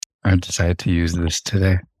I decided to use this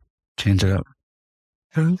today. Change it up.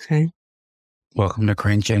 Okay. Welcome to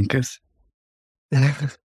Crane Jenkins.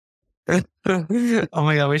 Oh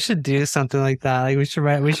my god, we should do something like that. Like we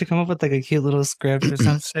should come up with like a cute little script or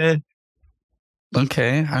some shit.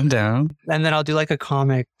 Okay, I'm down. And then I'll do like a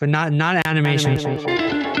comic, but not animation.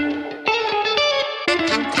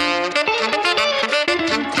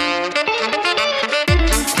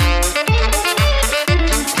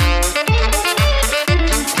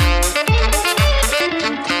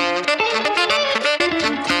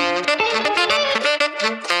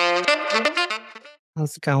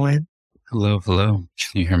 How's it going? Hello. Can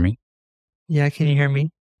you hear me? Yeah, can you hear me?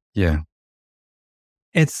 Yeah.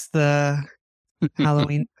 It's the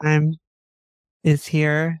Halloween time is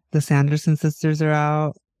here. The Sanderson sisters are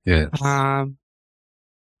out. Yes.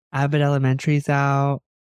 Abbott Elementary's out.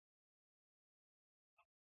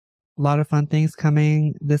 A lot of fun things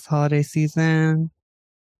coming this holiday season.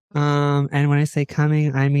 And when I say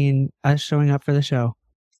coming, I mean us showing up for the show.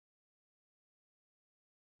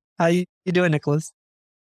 How you doing, Nicholas?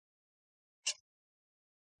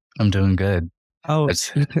 I'm doing good. Oh,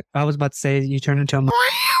 It's I was about to say you turned into a I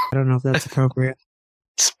don't know if that's appropriate.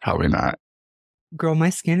 probably not. Girl, my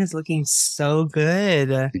skin is looking so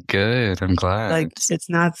good. Good. I'm glad. Like, it's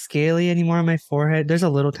not scaly anymore on my forehead. There's a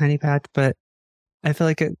little tiny patch, but I feel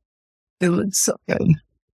like it looks so good.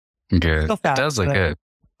 Good. Still fat, It does look but- good.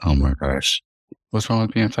 Oh my gosh. What's wrong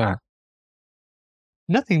with being fat?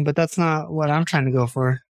 Nothing, but that's not what I'm trying to go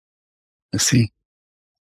for. Let's see.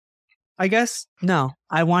 I guess, no,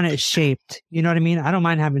 I want it shaped. You know what I mean? I don't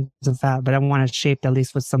mind having some fat, but I want it shaped at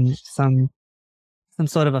least with some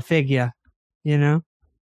sort of a figure, you know?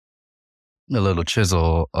 A little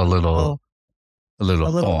chisel, a little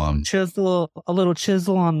form, A little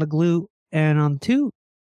chisel on the glute and on the tooth.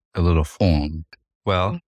 a little form.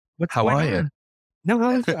 Well, What's how going are you? on? No,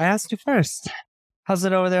 I asked you first. How's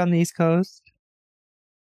it over there on the East Coast?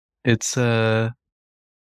 it's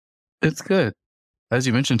good. As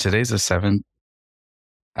you mentioned, today's the 7th.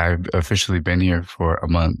 I've officially been here for a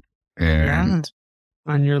month, and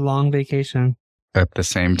On your long vacation. at the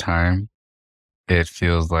same time, it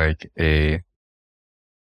feels like it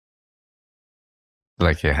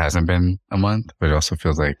hasn't been a month, but it also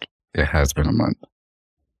feels like it has been a month.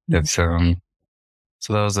 Mhm. It's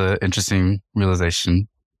so that was an interesting realization.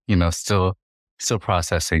 You know, still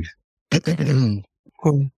processing.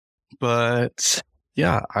 But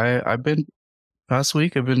yeah, I've been past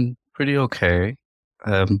week. I've been pretty okay.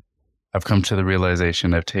 I've come to the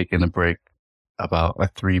realization I've taken a break, about a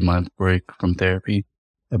 3-month break from therapy.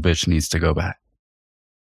 A bitch needs to go back.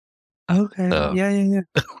 Okay. So- Yeah.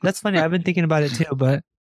 That's funny. I've been thinking about it too, but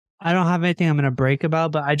I don't have anything I'm gonna break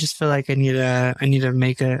about. But I just feel like I need to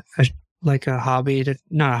make a hobby to,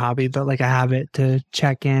 not a hobby, but like a habit to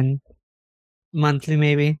check in monthly,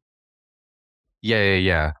 maybe.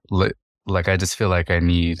 Yeah. Like I just feel like I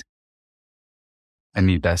need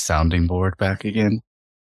that sounding board back again.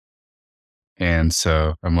 And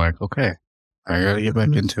so I'm like, okay, I gotta get back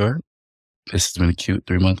Mhm. into it. This has been a cute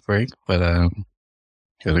 3-month break, but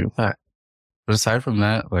gotta go back. But aside from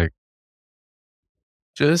that, like,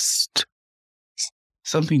 just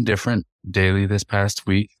something different daily this past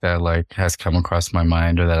week that like has come across my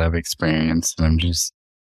mind or that I've experienced, and I'm just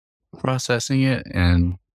processing it.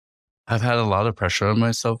 And I've had a lot of pressure on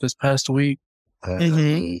myself this past week.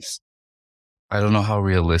 Mhm. I don't know how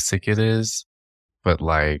realistic it is, but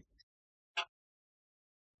like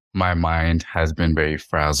my mind has been very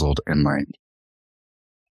frazzled and like,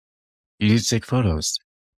 you need to take photos.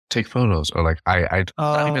 Or like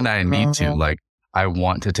not even that I need to, like I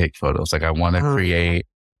want to take photos. Like I want to Uh-huh. create,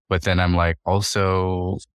 but then I'm like,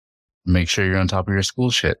 also make sure you're on top of your school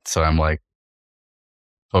shit. So I'm like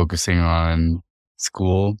focusing on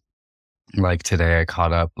school. Like today I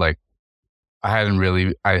caught up, like I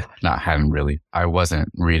wasn't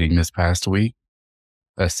reading this past week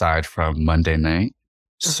aside from Monday night.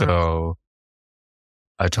 So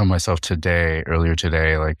I told myself earlier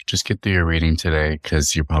today, like just get through your reading today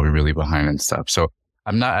because you're probably really behind and stuff. So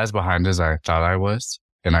I'm not as behind as I thought I was,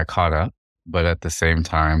 and I caught up. But at the same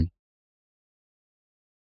time,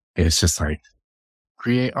 it's just like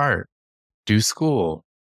create art, do school,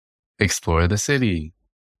 explore the city,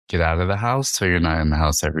 get out of the house so you're not in the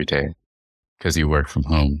house every day because you work from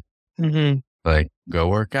home. Mm-hmm. Like go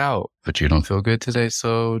work out, but you don't feel good today,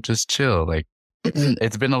 so just chill. Like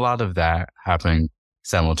it's been a lot of that happening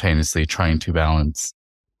simultaneously, trying to balance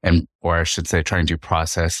or I should say trying to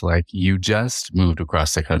process, like you just moved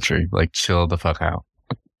across the country, like chill the fuck out.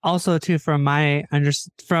 Also, too, from my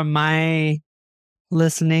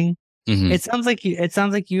listening, Mhm. it sounds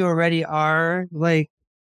like you already are like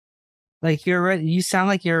like you're already, you sound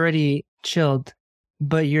like you're already chilled,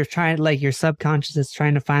 but you're trying, like your subconscious is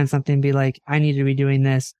trying to find something and be like, I need to be doing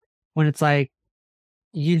this, when it's like,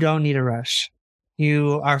 you don't need a rush.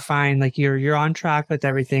 You are fine. Like you're on track with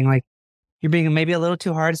everything. Like you're being maybe a little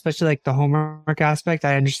too hard, especially like the homework aspect.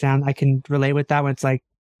 I understand. I can relate with that when it's like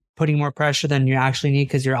putting more pressure than you actually need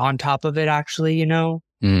because you're on top of it actually, you know?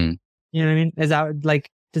 Mm. You know what I mean? Is that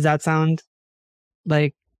like, does that sound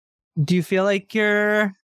like, do you feel like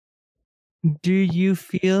you're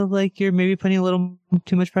maybe putting a little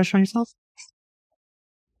too much pressure on yourself?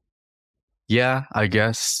 Yeah, I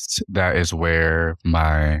guess that is where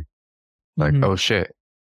my, like, Mhm. oh shit,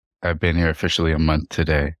 I've been here officially a month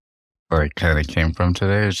today, like, kind of came from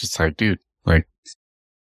today. It's just like, dude, like,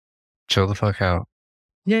 chill the fuck out.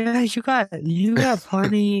 Yeah, you got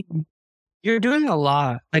plenty. You're doing a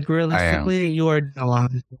lot. Like I am. realistically, you are doing a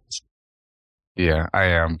lot Yeah, I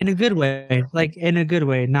am. in a good way. Like in a good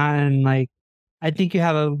way, not in like. I think you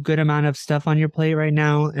have a good amount of stuff on your plate right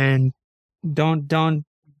now, and don't don't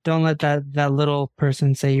don't let that little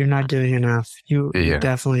person say you're not doing enough. You Yeah.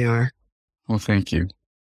 definitely are. Well, thank you.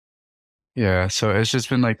 Yeah. So it's just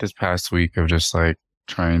been like this past week of just like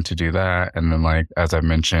trying to do that. And then, like, as I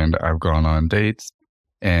mentioned, I've gone on dates.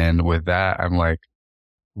 And with that, I'm like,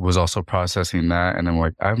 was also processing that. And I'm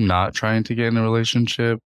like, I'm not trying to get in a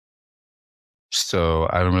relationship. So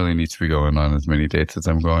I don't really need to be going on as many dates as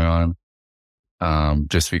I'm going on.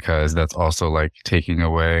 Just because that's also like taking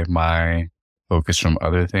away my focus from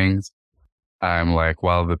other things. I'm like,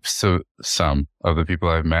 while some of the people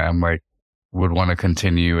I've met, I'm like, would want to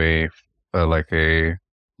continue a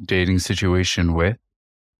dating situation with.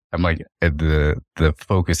 I'm like, the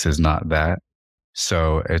focus is not that.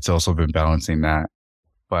 So it's also been balancing that.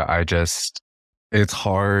 But it's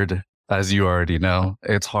hard, as you already know,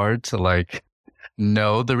 it's hard to like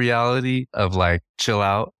know the reality of like chill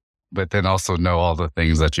out, but then also know all the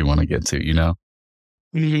things that you want to get to, you know,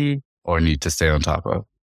 Mm-hmm. or need to stay on top of.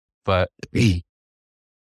 But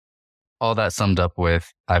all that summed up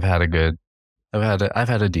with, I've had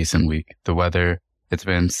a decent week. The weather, it's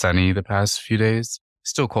been sunny the past few days.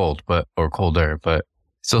 Still cold, or colder, but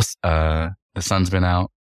still, the sun's been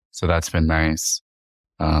out. So that's been nice.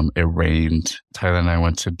 It rained. Tyler and I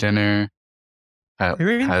went to dinner. Had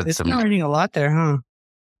It's some, not raining a lot there, huh?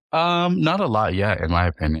 not a lot yet, in my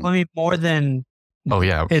opinion. I mean, more than Oh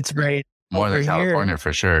yeah, it's rain more over than here. California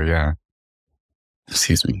for sure. Yeah.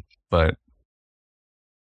 Excuse me, but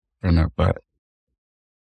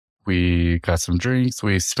we got some drinks.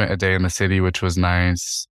 We spent a day in the city, which was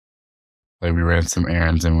nice. Like we ran some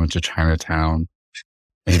errands and went to Chinatown,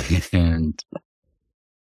 and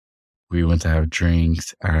we went to have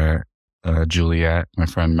drinks at Juliet, my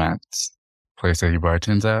friend Matt's place that he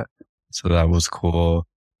bartends at. So that was cool.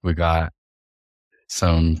 We got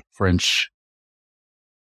some French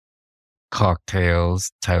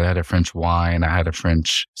cocktails. Tyler had a French wine. I had a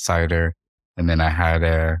French cider, and then I had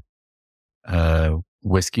a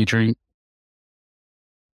whiskey drink.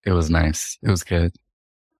 It was nice. It was good.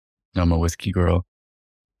 I'm a whiskey girl.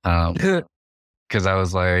 Because I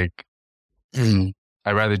was like, I'd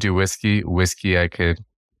rather do whiskey. Whiskey I could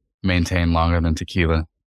maintain longer than tequila.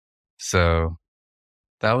 So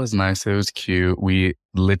that was nice. It was cute. We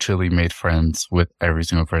literally made friends with every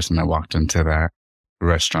single person that walked into that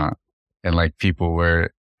restaurant. And like people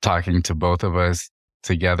were talking to both of us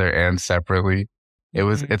together and separately.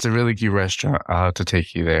 It's a really cute restaurant. I'll have to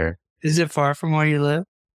take you there. Is it far from where you live?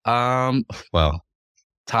 Well,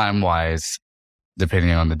 time wise,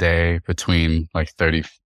 depending on the day, between like 30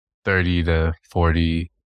 to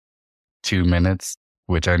 42 minutes,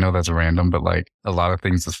 which I know that's random, but like a lot of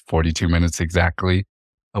things is 42 minutes exactly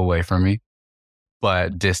away from me.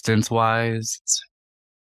 But distance wise,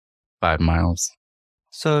 5 miles.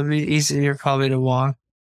 So it'd be easier probably to walk.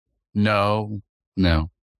 No.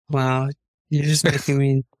 Wow. You're just making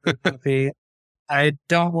me happy. I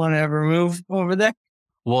don't want to ever move over there.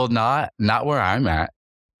 Well, not where I'm at.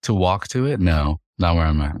 To walk to it? No, not where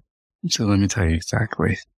I'm at. So let me tell you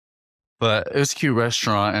exactly. But it was a cute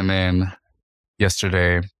restaurant. And then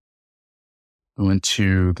yesterday, we went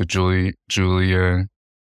to the Julia.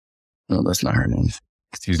 No, that's not her name.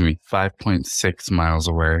 Excuse me. 5.6 miles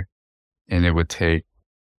away. And it would take,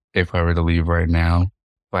 if I were to leave right now,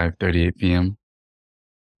 5:38 p.m.,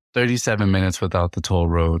 37 minutes without the toll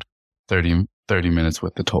road, 30 minutes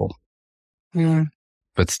with the toll. Yeah.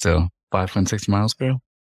 But still, 5.6 miles, girl.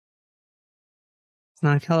 It's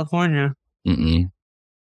not California.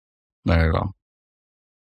 Not at all.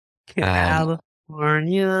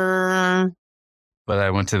 California. But I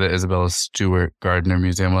went to the Isabella Stewart Gardner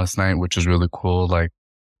Museum last night, which was really cool. Like,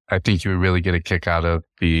 I think you would really get a kick out of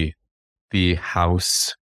the the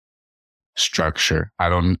house structure.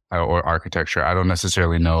 Or architecture. I don't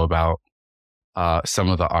necessarily know about some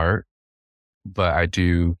of the art, but I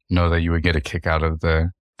do know that you would get a kick out of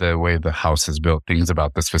the way the house is built, things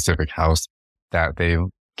about the specific house that they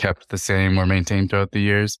kept the same or maintained throughout the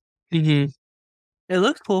years. Mm-hmm. It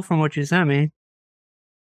looked cool from what you sent me.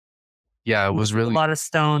 Yeah, it was really a lot of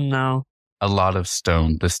stone though. A lot of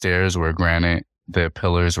stone. The stairs were granite. The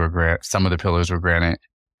pillars were granite. Some of the pillars were granite.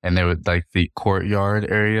 And there was like the courtyard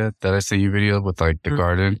area that I sent you video with like the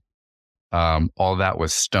garden. All that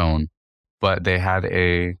was stone. But they had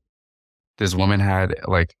this woman had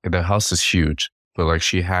like, the house is huge, but like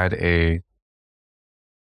she had I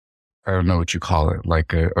don't know what you call it.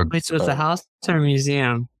 Like Wait, so it's a house or a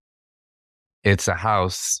museum? It's a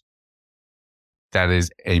house that is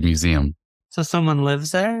a museum. So someone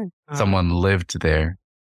lives there? Someone lived there.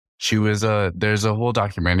 She was there's a whole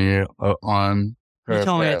documentary on her. You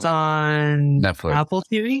told me it's on Netflix. Apple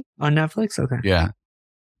TV? On Netflix? Okay. Yeah.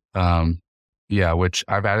 Yeah, which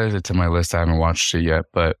I've added it to my list. I haven't watched it yet,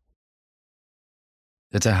 but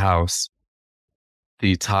it's a house.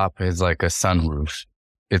 The top is like a sunroof.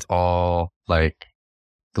 It's all like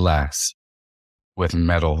glass with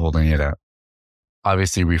metal holding it up.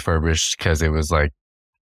 Obviously refurbished because it was like,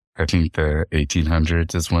 I think the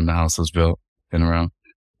 1800s is when the house was built and around.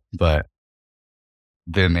 But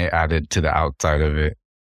then they added to the outside of it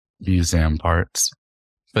museum parts.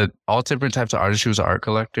 But all different types of artists. She was an art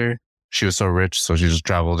collector. She was so rich, so she just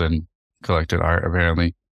traveled and collected art,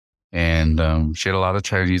 apparently. And she had a lot of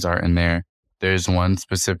Chinese art in there. There's one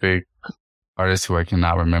specific artist who I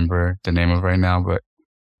cannot remember the name of right now, but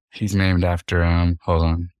he's named after, hold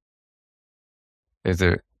on.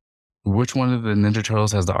 Which one of the Ninja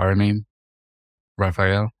Turtles has the art name?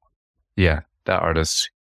 Raphael? Yeah, that artist.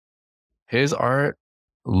 His art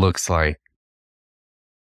looks like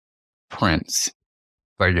prints.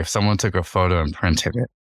 Like if someone took a photo and printed it.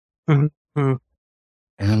 Mm-hmm.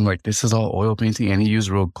 And I'm like, this is all oil painting, and he used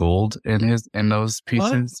real gold in those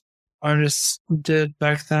pieces. What artists did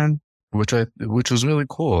back then, which was really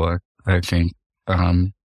cool, I think.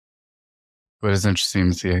 But it's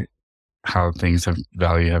interesting to see how things have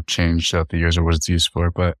changed throughout the years or what it's used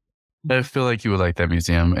for. But I feel like you would like that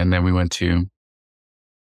museum. And then we went to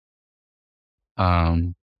oh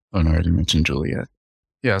no, I already mentioned Juliet.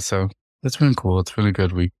 Yeah, so it's been cool. It's been a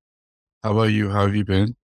good week. How about you? How have you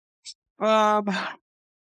been?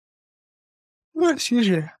 Excuse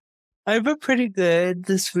me. I've been pretty good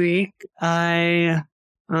this week. I've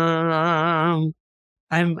been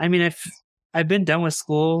done with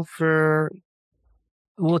school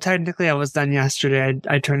well, technically I was done yesterday.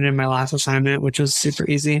 I turned in my last assignment, which was super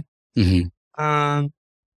easy. Mm-hmm.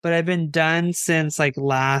 But I've been done since like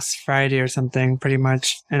last Friday or something, pretty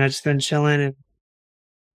much. And I've just been chilling and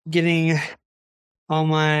getting all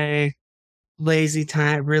my lazy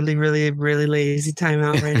time, really, really, really lazy time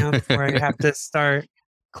out right now before I have to start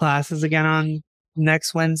classes again on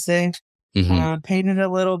next Wednesday. Mm-hmm. Painted a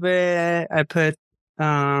little bit. I put,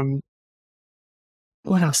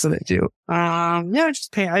 what else did I do? I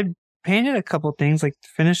painted a couple things, like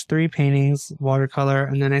finished 3 paintings, watercolor,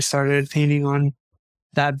 and then I started painting on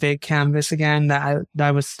that big canvas again that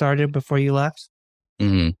was started before you left.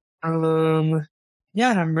 Mm-hmm.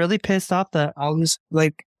 Yeah, and I'm really pissed off that I'll just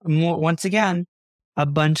once again, a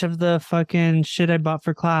bunch of the fucking shit I bought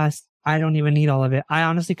for class, I don't even need all of it. I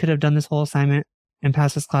honestly could have done this whole assignment and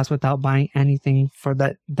passed this class without buying anything for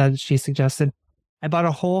that she suggested. I bought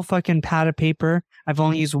a whole fucking pad of paper. I've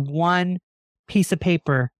only used 1 piece of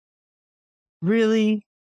paper. Really?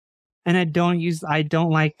 And I don't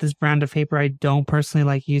like this brand of paper. I don't personally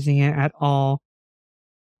like using it at all.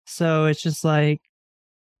 So it's just like,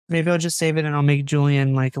 maybe I'll just save it and I'll make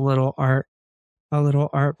Julian like a little art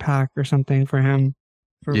pack or something for him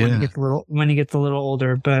for when he gets a little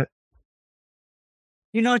older. But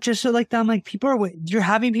just shit like that. I'm like, you're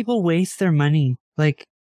having people waste their money. Like,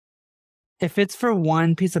 if it's for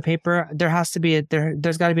 1 piece of paper, there has to be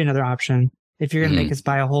there's got to be another option. If you're gonna make us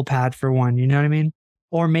buy a whole pad for 1, you know what I mean?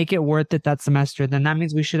 Or make it worth it that semester, then that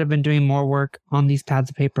means we should have been doing more work on these pads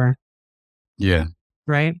of paper. Yeah.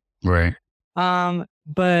 Right? Right.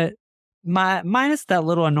 But minus that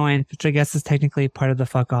little annoyance, which I guess is technically part of the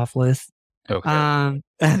fuck off list. Okay.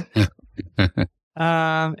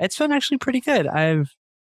 It's been actually pretty good.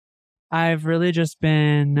 I've really just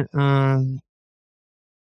been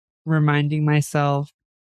reminding myself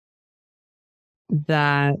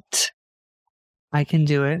that I can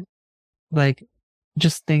do it. Like,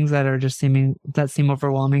 just things that seem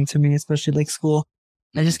overwhelming to me, especially like school.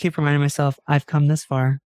 I just keep reminding myself, I've come this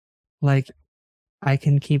far. Like, I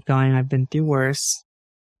can keep going. I've been through worse.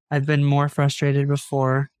 I've been more frustrated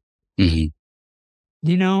before. Hmm.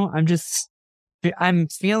 You know, I'm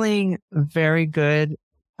feeling very good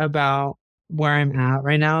about where I'm at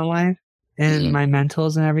right now in life and my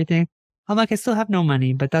mentals and everything. I'm like, I still have no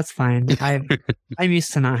money, but that's fine. I'm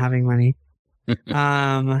used to not having money.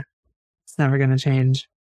 It's never gonna change.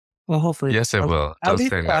 Well, hopefully, Yes, it will. at Don't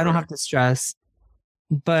least say I don't never. have to stress.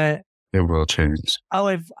 But It will change.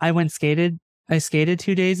 I went skated. I skated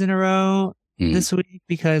 2 days in a row this week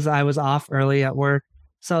because I was off early at work.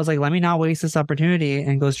 So I was like, let me not waste this opportunity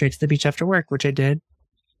and go straight to the beach after work, which I did.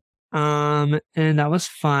 And that was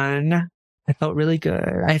fun. I felt really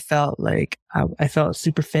good. I felt like I felt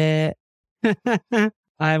super fit.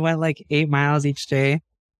 I went like 8 miles each day.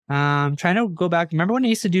 Trying to go back. Remember when I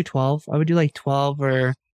used to do 12? I would do like 12,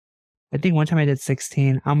 or I think one time I did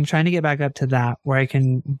 16. I'm trying to get back up to that where I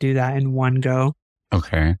can do that in one go.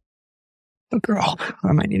 Okay. But girl,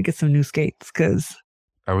 I might need to get some new skates because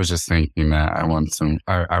I was just thinking that I want some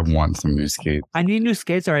new skates. I need new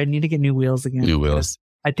skates, or I need to get new wheels again. New wheels.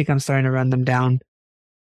 I think I'm starting to run them down.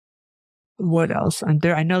 What else?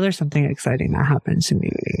 I know there's something exciting that happened to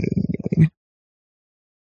me.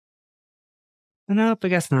 Nope, I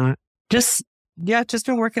guess not. Just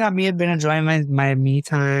been working on me. I've been enjoying my me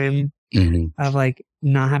time of like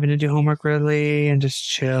not having to do homework really and just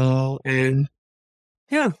chill and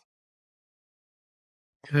yeah.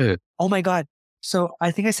 Good. Oh my God. So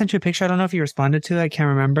I think I sent you a picture. I don't know if you responded to it. I can't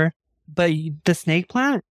remember. But the snake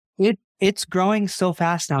plant, it's growing so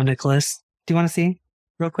fast now, Nicholas. Do you want to see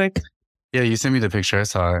real quick? Yeah, you sent me the picture. I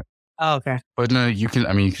saw it. Oh, okay. But no, you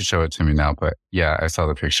can show it to me now. But yeah, I saw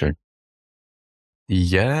the picture.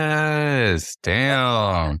 Yes.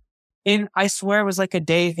 Damn. And I swear it was like a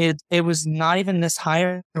day. It was not even this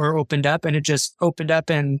high or opened up, and it just opened up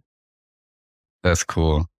and. That's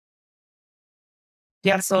cool.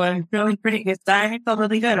 Yeah, so I'm feeling pretty good. I felt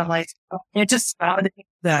really good. I'm like, it just validated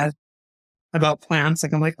that about plants.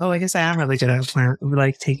 Like, I'm like, oh, I guess I am really good at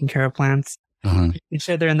like taking care of plants. Make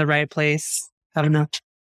sure they're in the right place. I don't know.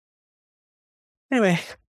 Anyway,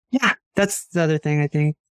 yeah, that's the other thing I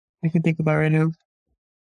think I can think about right now.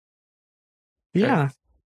 Yeah.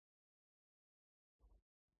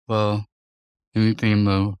 Well, anything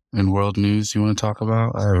in world news you want to talk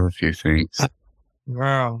about? I have a few things.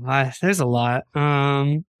 Wow, there's a lot.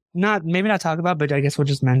 Maybe not talk about, but I guess we'll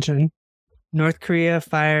just mention. North Korea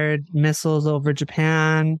fired missiles over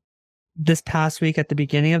Japan this past week, at the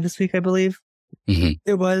beginning of this week, I believe.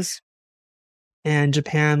 It was. And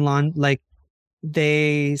Japan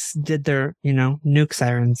they did their, nuke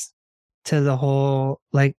sirens to the whole,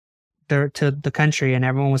 to the country, and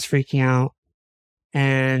everyone was freaking out.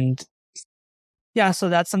 And yeah, so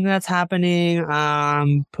that's something that's happening.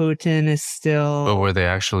 Putin is still. But were they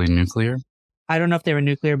actually nuclear? I don't know if they were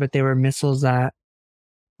nuclear, but they were missiles that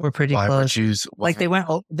were pretty close. They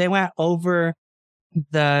went over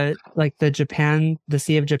the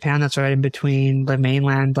Sea of Japan that's right in between the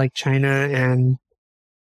mainland, like China and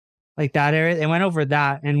like that area. They went over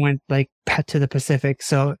that and went like to the Pacific.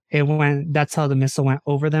 So that's how the missile went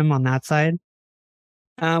over them on that side.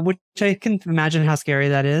 Which I can imagine how scary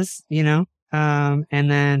that is, and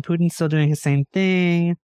then Putin's still doing his same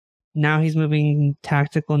thing. Now he's moving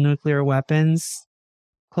tactical nuclear weapons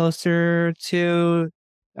closer to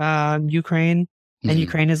Ukraine. And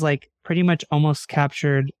Ukraine is like pretty much almost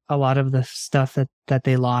captured a lot of the stuff that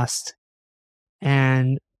they lost.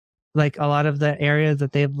 And like a lot of the areas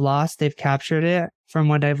that they've lost, they've captured it from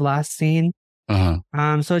what I've last seen. So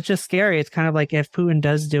it's just scary. It's kind of like if Putin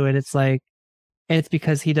does do it, it's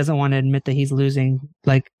because he doesn't want to admit that he's losing,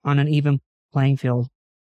 like on an even playing field.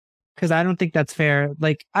 Because I don't think that's fair.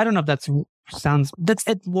 Like, I don't know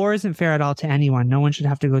if war isn't fair at all to anyone. No one should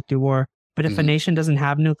have to go through war. But if a nation doesn't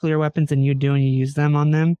have nuclear weapons and you do and you use them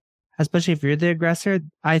on them, especially if you're the aggressor,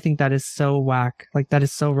 I think that is so whack. Like, that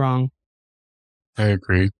is so wrong. I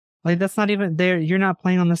agree. Like, that's not even there. You're not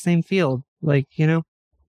playing on the same field. Like,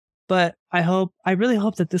 But I really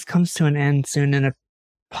hope that this comes to an end soon in a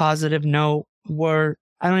positive note. War,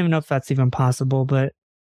 I don't even know if that's even possible, but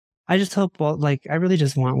I just hope, I really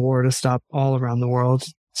just want war to stop all around the world.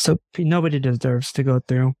 So nobody deserves to go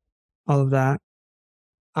through all of that.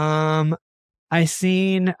 I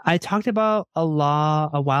talked about a law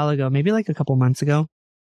a while ago, maybe like a couple months ago,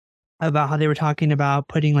 about how they were talking about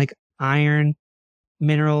putting like iron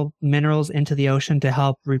minerals into the ocean to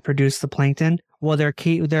help reproduce the plankton. Well, they're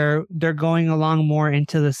going along more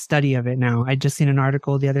into the study of it now. I just seen an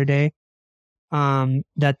article the other day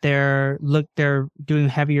that they're doing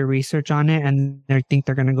heavier research on it, and they think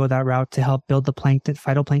they're going to go that route to help build the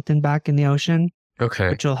phytoplankton back in the ocean. Okay.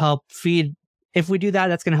 Which will help feed if we do that,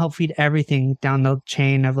 that's going to help feed everything down the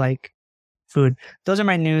chain of like food. Those are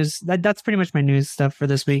my news. That's pretty much my news stuff for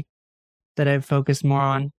this week that I've focused more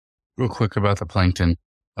on. Real quick about the plankton.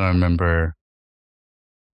 I don't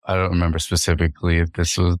remember specifically if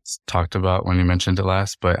this was talked about when you mentioned it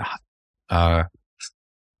last, but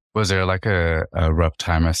was there like a rough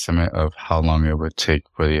time estimate of how long it would take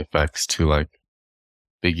for the effects to like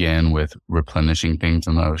begin with replenishing things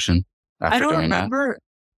in the ocean after doing that?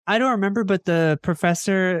 I don't remember, but the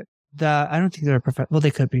professor, I don't think they're a professor. Well,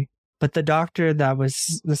 they could be, but the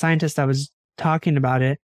the scientist that was talking about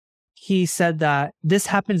it, he said that this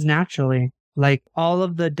happens naturally. Like all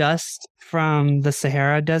of the dust from the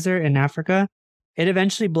Sahara Desert in Africa, it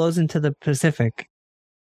eventually blows into the Pacific.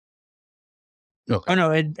 Okay. Oh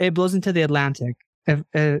no, it blows into the Atlantic. This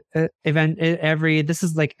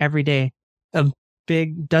is like every day of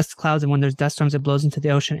big dust clouds, and when there's dust storms, it blows into the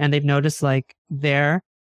ocean. And they've noticed like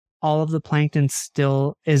all of the plankton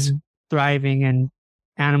still is thriving, and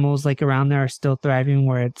animals like around there are still thriving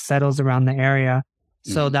where it settles around the area.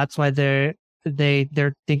 So that's why they're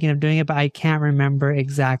thinking of doing it, but I can't remember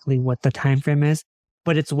exactly what the time frame is.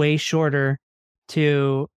 But it's way shorter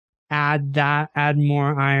to add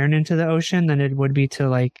more iron into the ocean than it would be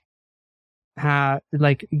to get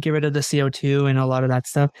rid of the CO2 and a lot of that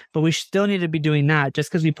stuff. But we still need to be doing that.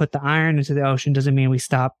 Just because we put the iron into the ocean doesn't mean we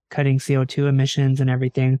stop cutting CO2 emissions and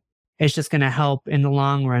everything. It's just going to help in the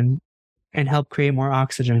long run and help create more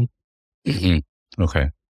oxygen.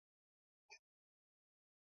 Okay.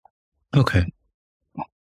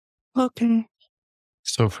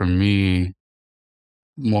 So for me,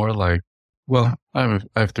 more like, well, I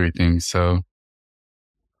have three things. So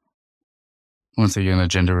once again, a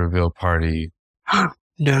gender reveal party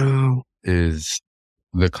No. is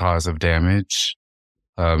the cause of damage.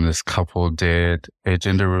 This couple did a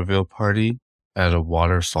gender reveal party at a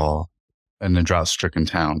waterfall in a drought-stricken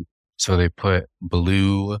town. So they put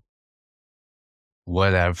blue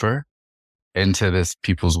whatever into this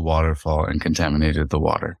people's waterfall and contaminated the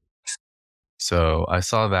water. So I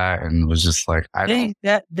saw that and was just like,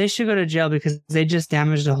 they should go to jail because they just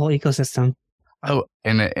damaged the whole ecosystem. Oh,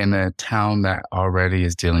 in a town that already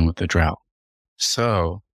is dealing with the drought.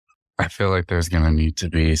 So I feel like there's going to need to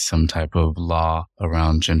be some type of law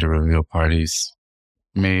around gender reveal parties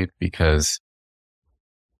made, because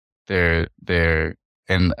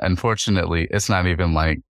and unfortunately, it's not even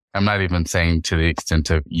like, I'm not even saying to the extent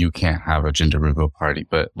of you can't have a gender reveal party,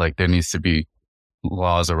 but like there needs to be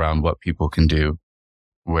laws around what people can do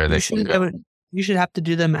where they can go. You should have to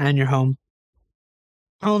do them in your home.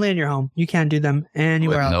 Only in your home. You can't do them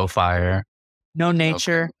anywhere else. No fire. No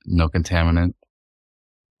nature. No contaminant.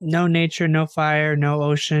 No nature, no fire, no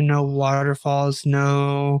ocean, no waterfalls,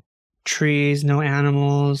 no trees, no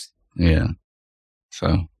animals. Yeah.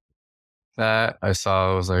 So that I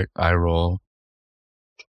saw, was like, eye roll.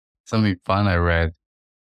 Something fun I read.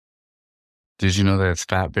 Did you know that it's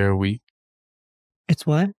Fat Bear Week? It's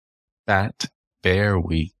what? Fat Bear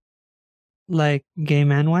Week. Like gay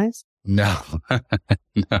man wise? No.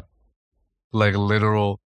 No. Like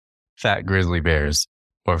literal fat grizzly bears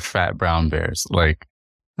or fat brown bears. Like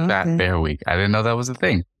Fat Bear Week. I didn't know that was a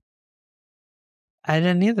thing. I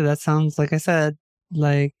didn't either. That sounds, like I said,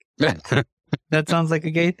 like that sounds like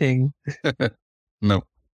a gay thing. No.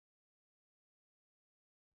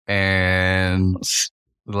 And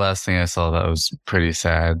the last thing I saw that was pretty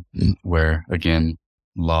sad, where again,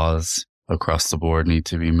 laws across the board need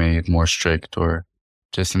to be made more strict or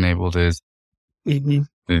just enabled, is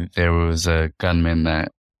there was a gunman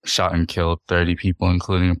that shot and killed 30 people,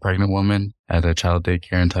 including a pregnant woman, at a child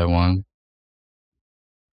daycare in Taiwan.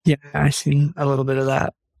 Yeah, I seen a little bit of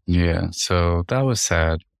that. Yeah, so that was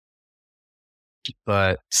sad.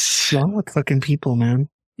 But wrong with fucking people, man.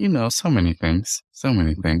 You know, so many things.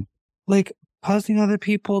 Like, causing other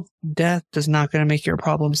people death is not going to make your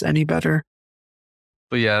problems any better.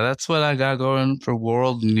 But yeah, that's what I got going for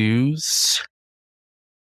world news.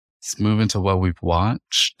 Let's move into what we've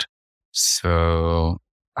watched. So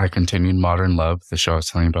I continued Modern Love, the show I was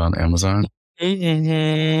telling you about on Amazon. Are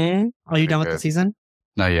you done with the season?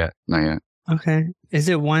 Not yet. Okay. Is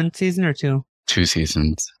it one season or two? 2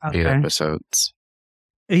 seasons, 8 episodes.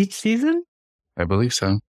 Each season? I believe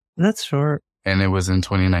so. That's short. And it was in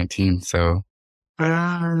 2019, so they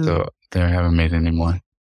haven't made any more.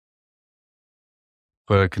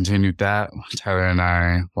 But I continued that. Tyler and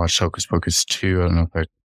I watched Hocus Pocus 2. I don't know if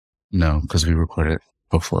because we recorded it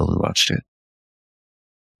before we watched it.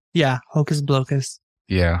 Yeah, Hocus Blocus.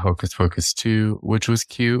 Yeah, Hocus Pocus 2, which was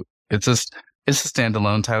cute. It's a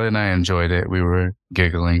standalone. Tyler and I enjoyed it. We were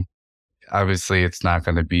giggling. Obviously, it's not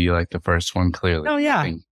going to be like the first one, clearly. Oh, yeah.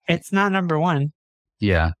 It's not number one.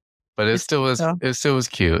 Yeah, but it It's still was. so. It still was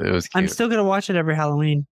cute. It was cute. I'm still gonna watch it every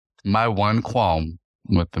Halloween. My one qualm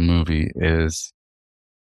with the movie is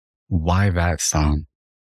why that song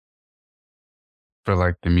for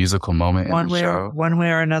like the musical moment in the show. One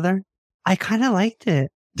way or another. I kind of liked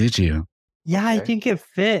it. Did you? Yeah, I Okay. think it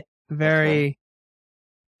fit very.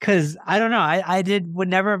 Because I don't know, would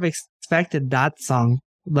never have expected that song.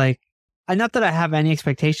 Like, not that I have any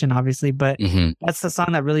expectation, obviously, but Mm-hmm. that's the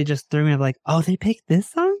song that really just threw me. Like, oh, they picked this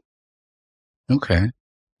song, Okay.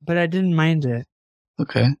 but I didn't mind it.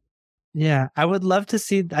 Okay. Yeah, I would love to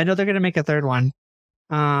see. I know they're gonna make a third one.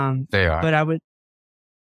 They are. But I would.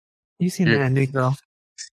 You seen You're- the ending, girl?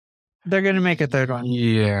 They're gonna make a third one.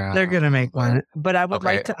 Yeah. They're gonna make one, but I would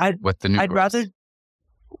like to. With the new. I'd girls. rather.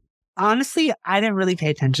 Honestly, I didn't really pay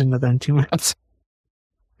attention to them too much.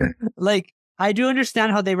 Like, I do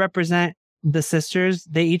understand how they represent the sisters.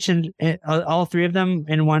 They each, all three of them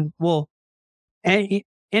in one. Well, and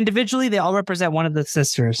individually, they all represent one of the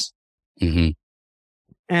sisters. Mm-hmm.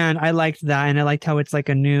 And I liked that. And I liked how it's like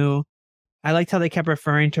a new. I liked how they kept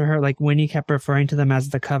referring to her, like Winnie kept referring to them as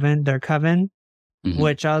their coven, Mhm.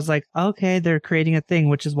 which I was like, okay, they're creating a thing,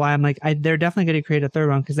 which is why I'm like, they're definitely going to create a third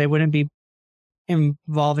one because they wouldn't be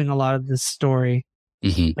involving a lot of this story.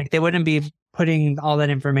 Mm-hmm. Like they wouldn't be putting all that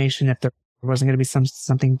information if there wasn't going to be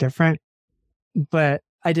something different. But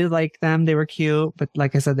I did like them; they were cute. But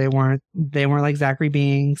like I said, they weren't like Zachary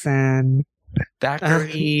Binks and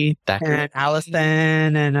Thackeray. and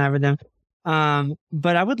Allison and everything.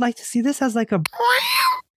 But I would like to see this as like a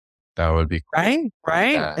That would be right,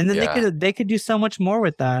 Yeah, and then yeah. they could do so much more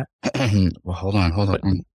with that. Well, hold on.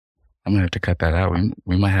 I'm gonna have to cut that out.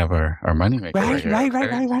 We might have our money maker. Right, here, right,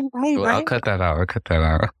 okay? Well, I'll right. cut that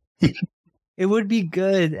out. It would be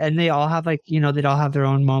good, and they all have like they'd all have their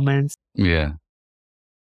own moments. Yeah.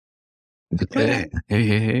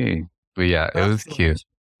 Hey. But yeah, it was cute.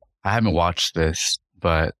 I haven't watched this,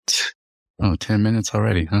 but 10 minutes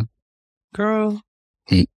already, huh? Girl,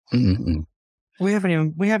 Mm-mm. we haven't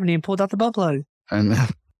even pulled out the butt plug. And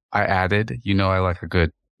I added, I like a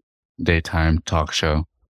good daytime talk show.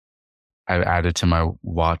 I've added to my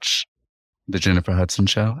watch the Jennifer Hudson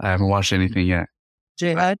show. I haven't watched anything yet,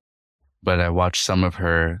 J Hud. but I watched some of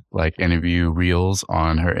her like interview reels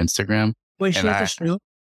on her Instagram. Wait, she and has a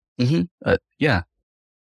show? Yeah.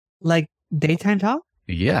 Like daytime talk?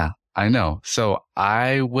 Yeah, I know. So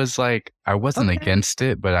I was like, I wasn't Okay. against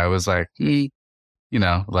it, but I was like,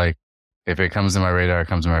 like if it comes to my radar, it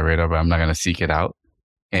comes to my radar, but I'm not going to seek it out.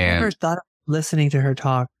 I never And thought of listening to her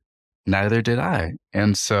talk. neither did I.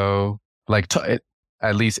 And so like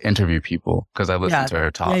at least interview people because I listened to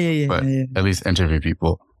her talk, but at least interview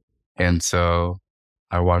people. And so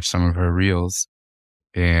I watched some of her reels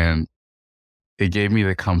and it gave me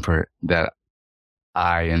the comfort that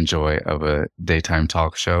I enjoy of a daytime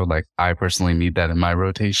talk show. Like I personally need that in my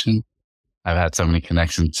rotation. I've had so many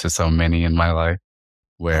connections to so many in my life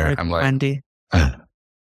where I'm like, Wendy.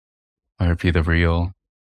 RP The Real,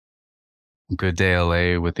 Good Day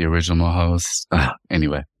LA with the original host.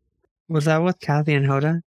 Anyway. Was that with Kathy and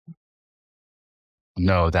Hoda?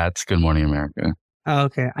 No, that's Good Morning America. Oh,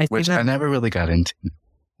 okay. Which I never really got into.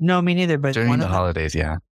 No, me neither. But during the holidays,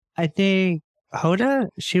 yeah. I think Hoda,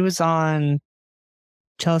 she was on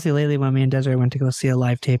Chelsea lately when me and Desiree went to go see a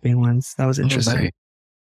live taping once. That was interesting. Nice.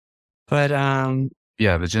 But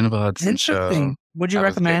yeah, the Jennifer Hudson show. Would you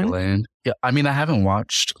recommend? Yeah, I mean, I haven't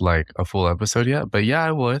watched like a full episode yet, but yeah,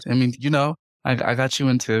 I would. I mean, I got you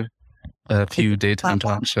into a few daytime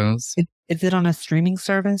talk shows. Is it on a streaming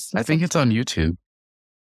service? I think it's on YouTube.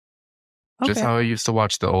 Okay. Just how I used to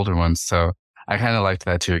watch the older ones, so I kind of liked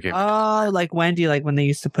that too. Oh, like Wendy, like when they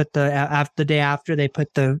used to put the day after they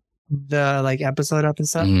put the like episode up and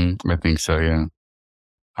stuff. I think so. Yeah,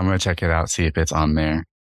 I'm gonna check it out, see if it's on there.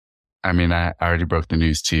 I mean, I already broke the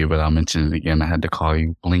news to you, but I'll mention it again. I had to call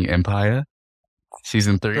you. Bling Empire,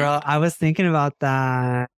 season 3. Girl, I was thinking about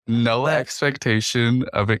that. No expectation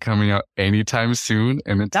of it coming out anytime soon,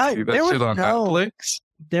 and then to see that shit on Netflix.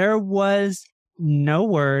 There was no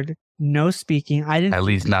word, no speaking. I didn't. At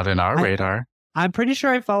least not in our radar. I'm pretty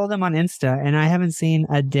sure I follow them on Insta, and I haven't seen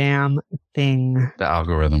a damn thing. The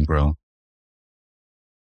algorithm, girl.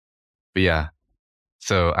 But yeah,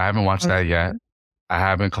 so I haven't watched that yet. I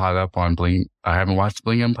haven't caught up on Bling. I haven't watched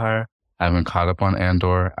Bling Empire. I haven't caught up on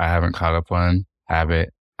Andor. I haven't caught up on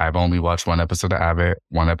Abbott. I've only watched one episode of Abbott,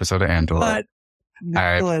 one episode of Andor. But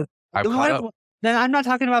I've caught up. Then I'm not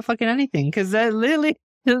talking about fucking anything because that literally.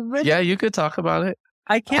 Yeah, you could talk about it.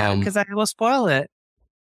 I can't because I will spoil it.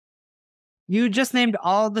 You just named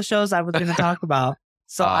all the shows I was going to talk about,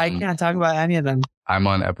 so I can't talk about any of them. I'm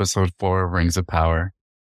on episode 4 of Rings of Power.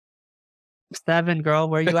 7, girl.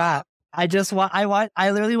 Where you at? I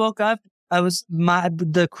literally woke up.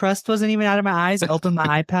 The crust wasn't even out of my eyes. I opened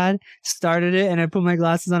my iPad, started it, and I put my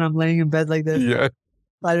glasses on. I'm laying in bed like this. Yeah.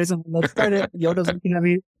 Let's start it. Yoda's looking at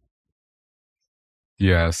me.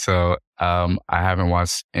 Yeah. So, I haven't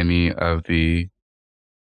watched any of the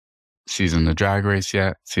season of Drag Race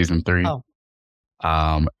yet, season 3. Oh.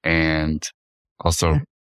 And also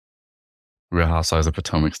Real Housewives of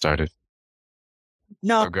Potomac started.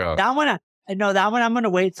 No, Oh, girl. that one I'm gonna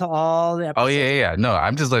wait till all the episodes. Oh yeah. No,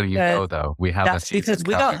 I'm just letting you know though. We have a season because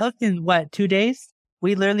we got hooked in 2 days?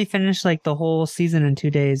 We literally finished like the whole season in 2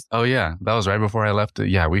 days. Oh yeah, that was right before I left.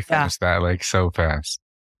 Yeah, we finished that like so fast.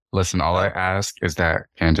 Listen, all I ask is that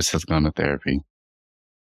Candace has gone to therapy.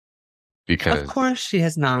 Because of course she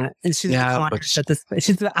has not, and she's I want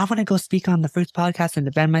to go speak on the Fruits podcast and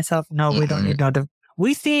defend myself. No, we don't need no.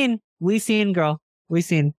 We seen, girl. We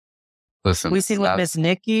seen. Listen, we seen with Miss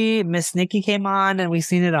Nikki. Miss Nikki came on, and we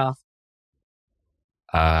seen it all.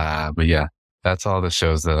 But yeah, that's all the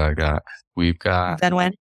shows that I got. We've got Then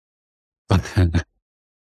when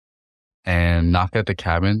and Knock at the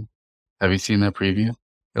Cabin. Have you seen that preview?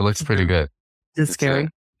 It looks pretty good. It's scary.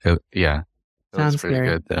 Yeah, it Sounds looks pretty scary.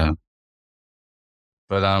 good though.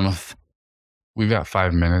 But we've got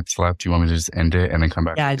 5 minutes left. Do you want me to just end it and then come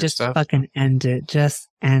back? Yeah, just fucking end it. Just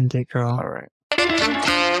end it, girl. All right.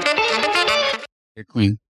 Hey,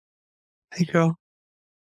 Queen. Hey, girl.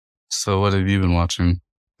 So what have you been watching?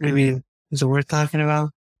 I mean, is it worth talking about?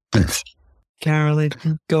 Can't really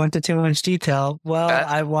go into too much detail. Well,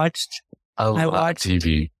 I watched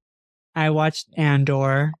TV. I watched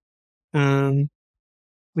Andor.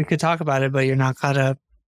 We could talk about it, but you're not caught up.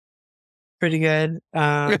 Pretty good.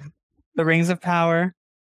 The Rings of Power.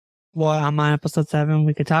 Well, I'm on episode 7.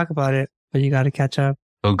 We could talk about it, but you got to catch up.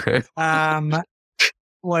 Okay.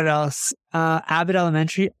 What else? Abbott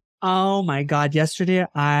Elementary. Oh my God. Yesterday,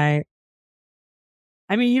 I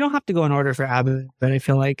mean, you don't have to go in order for Abbott, but I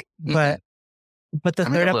feel like, but the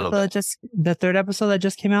third episode that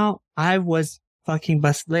just came out, I was fucking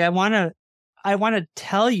busted. Like, I want to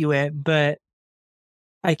tell you it, but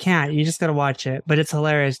I can't. You just got to watch it, but it's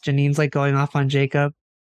hilarious. Janine's like going off on Jacob.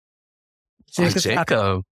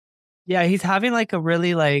 Jacob. Yeah. He's having like a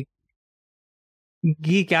really like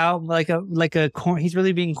geek out, he's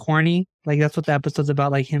really being corny. Like that's what the episode's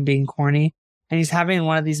about, like him being corny. And he's having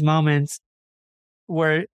one of these moments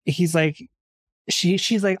where he's like,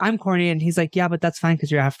 she's like, I'm corny. And he's like, yeah, but that's fine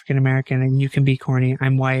because you're African American and you can be corny.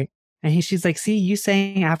 I'm white. And she's like, see, you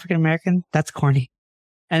saying African American, that's corny.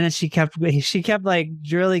 And then she kept like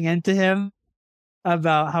drilling into him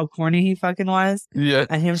about how corny he fucking was. Yeah.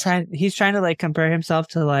 And he's trying to like compare himself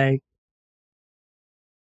to like,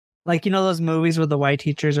 you know, those movies where the white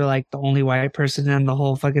teachers are like the only white person in the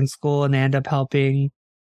whole fucking school and they end up helping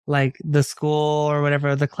like the school or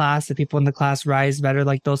whatever, the class, the people in the class rise better,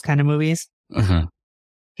 like those kind of movies. Uh-huh.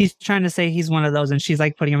 He's trying to say he's one of those and she's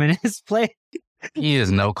like putting him in his place. He is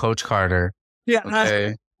no Coach Carter. Yeah.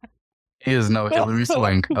 Okay. He is no Hillary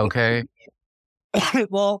Swank. Okay.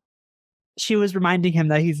 Well, she was reminding him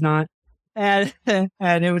that he's not. And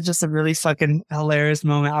it was just a really fucking hilarious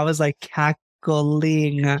moment. I was like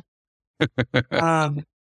cackling.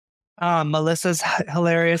 Melissa's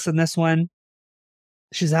hilarious in this one.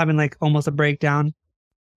 She's having like almost a breakdown.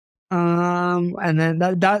 And then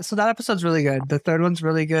that episode's really good. The third one's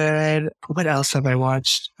really good. What else have I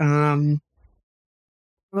watched?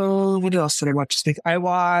 What else did I watch this week? I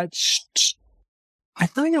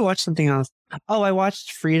thought I watched something else. Oh, I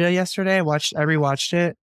watched Frida yesterday. I rewatched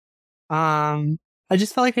it. I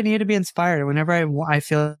just felt like I needed to be inspired. Whenever I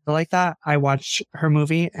feel like that, I watch her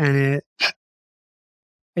movie and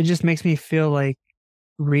it just makes me feel like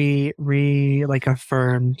like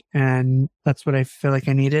affirmed. And that's what I feel like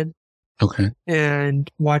I needed. Okay. And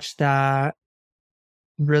watched that.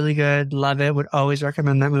 Really good. Love it. Would always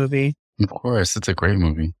recommend that movie. Of course. It's a great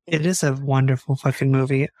movie. It is a wonderful fucking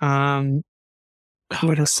movie.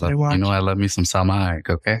 What else did I watch? You know, I love me some Salma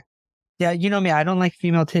Hayek, okay? Yeah, you know me. I don't like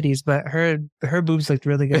female titties, but her boobs looked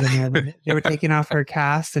really good in there. They were taking off her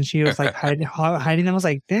cast, and she was like hiding them. I was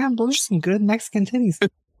like, damn, those are some good Mexican titties.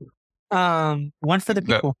 One for the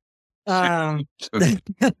people. That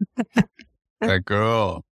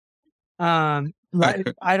girl. I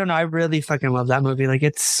don't know. I really fucking love that movie. Like,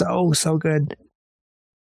 it's so good.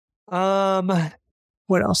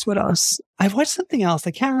 What else? I watched something else.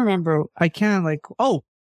 I can't remember.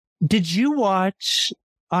 Did you watch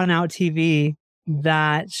on Out TV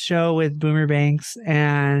that show with Boomer Banks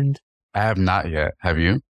and I have not yet. Have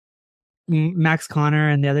you? Max Connor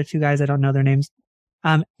and the other two guys? I don't know their names.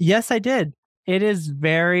 Yes, I did. It is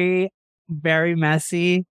very, very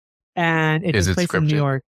messy and it Is takes it place in New scripted?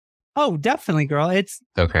 York. Oh, definitely, girl.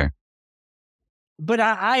 Okay. But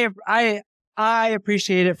I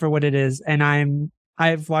appreciate it for what it is, and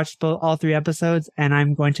I've watched all 3 episodes, and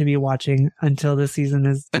I'm going to be watching until the season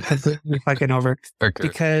is completely fucking over Okay.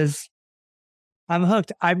 because I'm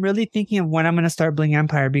hooked. I'm really thinking of when I'm going to start Bling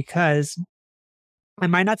Empire because I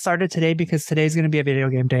might not start it today because today's going to be a video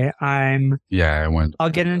game day. Yeah, I went. I'll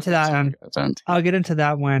get into that. I'll get into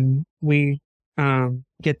that when we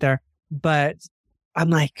get there. But I'm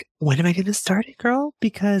like, when am I going to start it, girl?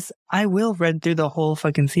 Because I will run through the whole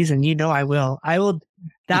fucking season. You know I will.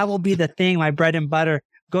 That will be the thing, my bread and butter.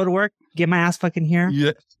 Go to work, get my ass fucking here.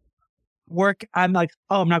 Yeah. Work. I'm like,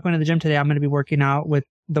 oh, I'm not going to the gym today. I'm going to be working out with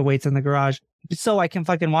the weights in the garage so I can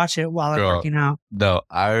fucking watch it while I'm working out. No,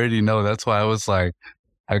 I already know. That's why I was like,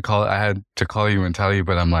 I had to call you and tell you,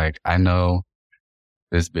 but I'm like, I know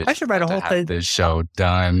this bitch. I should write a whole thing. This show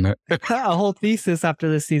done. A whole thesis after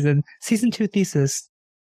this season. Season 2 thesis.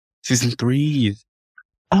 Season 3.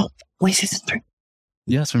 Oh, wait, season 3.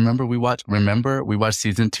 Yes, remember we watched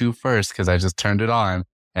season 2 first because I just turned it on,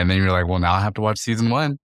 and then you're like, well, now I have to watch season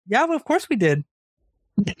 1. Yeah, well, of course we did.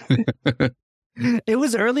 It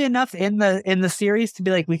was early enough in the series to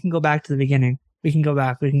be like, we can go back to the beginning. We can go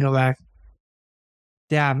back.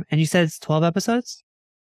 Damn. And you said it's 12 episodes?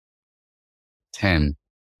 10.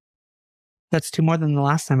 That's 2 more than the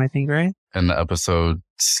last time, I think, right? And the episodes,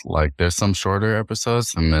 like, there's some shorter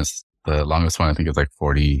episodes, and the longest one I think is like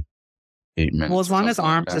 48 minutes. Well, as long as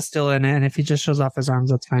Arms is still in it, and if he just shows off his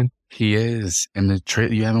arms, that's fine. He is in the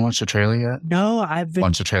trailer. You haven't watched the trailer yet? No, I've been.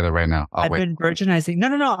 Watch the trailer right now. I've been virginizing.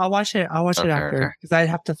 No. I'll watch it. I'll watch it after because I'd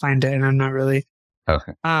have to find it, and I'm not really.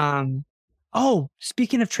 Okay. Oh,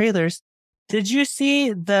 speaking of trailers, did you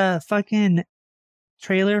see the fucking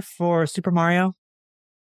trailer for Super Mario?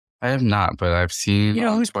 I have not, but I've seen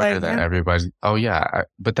on Twitter that everybody. Oh yeah,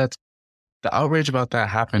 but that's the outrage about that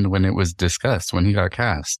happened when it was discussed when he got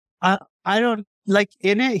cast. I don't like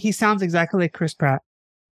in it. He sounds exactly like Chris Pratt.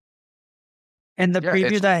 And the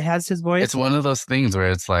preview that has his voice. It's one of those things where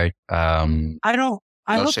it's like, I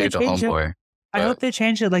hope they change it. I hope they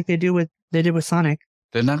change it like they did with Sonic.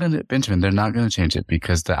 They're not going to, Benjamin, they're not going to change it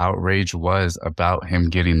because the outrage was about him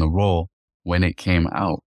getting the role when it came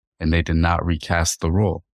out and they did not recast the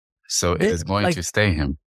role. So it is going to stay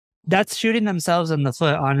him. That's shooting themselves in the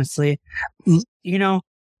foot, honestly. You know,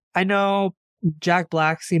 I know Jack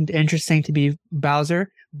Black seemed interesting to be Bowser,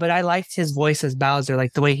 but I liked his voice as Bowser,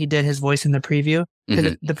 like the way he did his voice in the preview.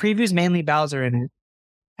 Mm-hmm. The preview is mainly Bowser in it.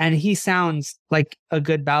 And he sounds like a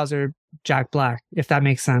good Bowser Jack Black, if that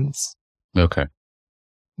makes sense. Okay.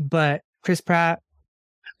 But Chris Pratt.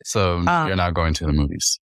 So you're not going to the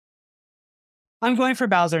movies? I'm going for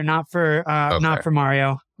Bowser, not for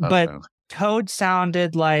Mario. But Toad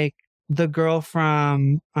sounded like the girl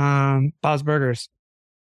from Bob's Burgers.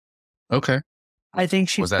 Okay. I think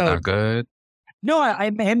she was that not good? No,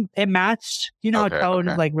 it matched. You know, Toad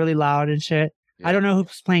is like really loud and shit. Yeah. I don't know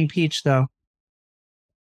who's playing Peach though.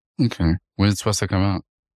 Okay, when is it supposed to come out?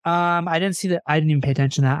 I didn't see that. I didn't even pay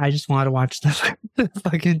attention to that. I just wanted to watch the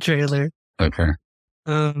fucking trailer. Okay.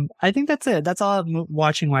 I think that's it. That's all I'm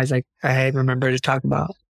watching wise. I remember to talk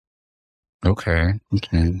about. Okay.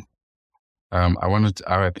 I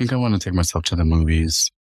think I want to take myself to the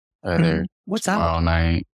movies either tomorrow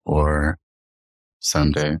night or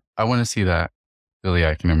Sunday. I want to see that Billy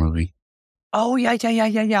Eichner movie. Oh yeah.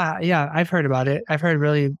 I've heard about it. I've heard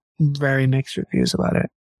really very mixed reviews about it.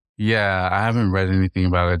 Yeah, I haven't read anything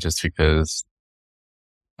about it just because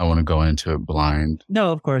I want to go into it blind.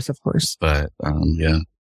 No, of course. But yeah.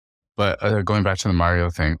 But going back to the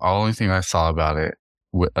Mario thing, the only thing I saw about it,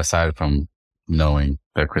 aside from knowing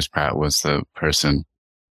that Chris Pratt was the person,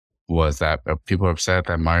 was that people are upset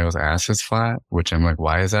that Mario's ass is flat, which I'm like,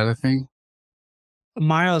 why is that a thing?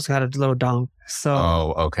 Mario's got a little donk,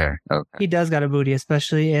 so okay. He does got a booty,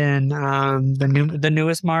 especially in the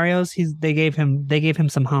newest Marios. They gave him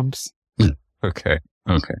some humps. Okay.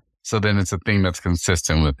 So then it's a thing that's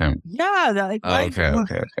consistent with him. Yeah. Okay.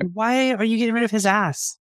 Why are you getting rid of his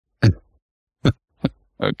ass?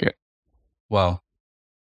 Okay. Well,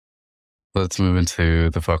 let's move into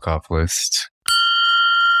the fuck off list.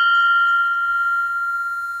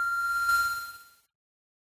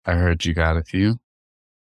 I heard you got a few.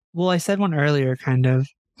 Well, I said one earlier, kind of.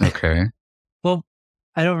 Okay. Well,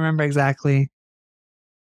 I don't remember exactly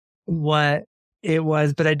what it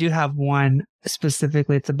was, but I do have one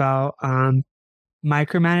specifically. It's about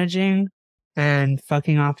micromanaging and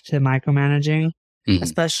fucking off to micromanaging,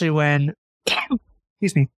 especially when,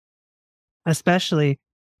 especially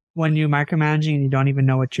when you're micromanaging and you don't even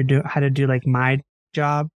know what you're doing, how to do like my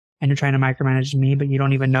job and you're trying to micromanage me, but you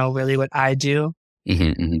don't even know really what I do.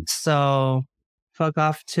 So fuck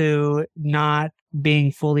off to not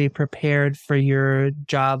being fully prepared for your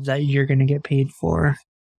job that you're going to get paid for.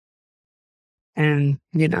 And,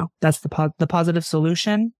 that's the positive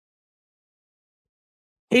solution.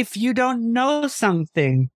 If you don't know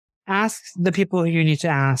something, ask the people who you need to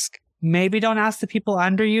ask. Maybe don't ask the people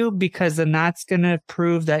under you, because then that's going to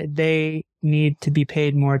prove that they need to be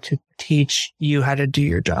paid more to teach you how to do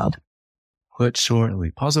your job. Put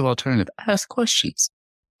shortly, positive alternative, ask questions.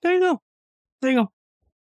 There you go.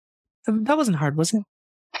 That wasn't hard, was it?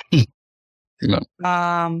 No.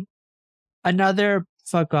 Another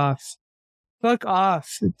fuck off. Fuck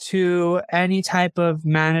off to any type of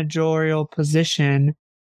managerial position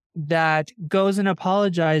that goes and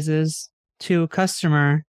apologizes to a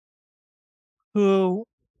customer who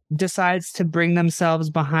decides to bring themselves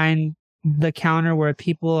behind the counter where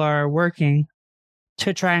people are working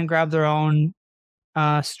to try and grab their own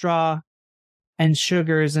straw and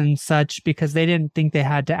sugars and such, because they didn't think they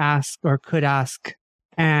had to ask or could ask.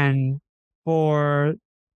 And for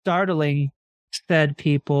startling said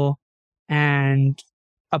people and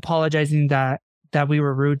apologizing that we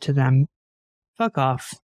were rude to them, fuck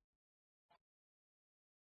off.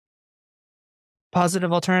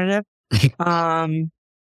 Positive alternative. Maybe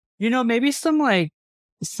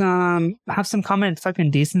have some common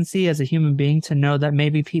fucking decency as a human being to know that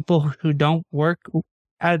maybe people who don't work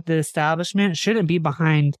at the establishment shouldn't be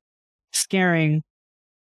behind scaring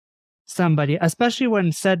somebody, especially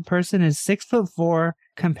when said person is 6'4"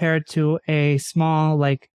 compared to a small,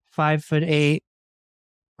 5'8"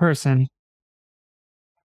 person.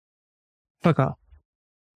 Fuck off.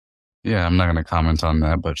 Yeah, I'm not going to comment on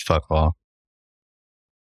that, but fuck off.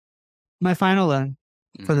 My final one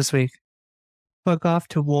for this week. Fuck off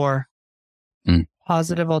to war.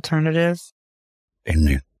 Positive alternative.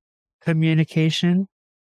 Amen. Communication.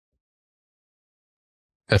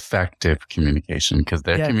 Effective communication, because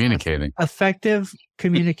they're communicating. Effective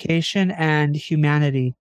communication and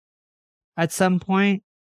humanity. At some point,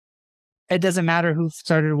 it doesn't matter who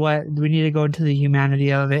started what. We need to go into the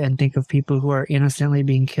humanity of it and think of people who are innocently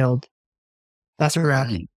being killed. That's a wrap.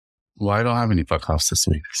 Well, I don't have any fuck offs this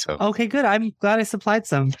week. So okay, good. I'm glad I supplied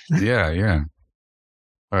some. Yeah.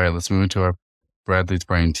 All right, let's move into our Bradley's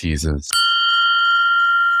Brain Teases.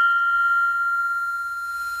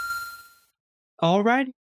 All right.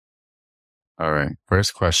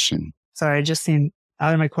 First question. Sorry, I just seen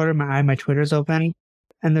out of my corner of my eye, my Twitter's open,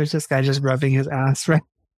 and there's this guy just rubbing his ass, right?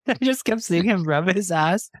 I just kept seeing him rub his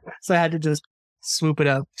ass, so I had to just swoop it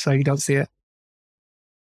up so you don't see it.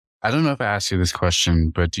 I don't know if I asked you this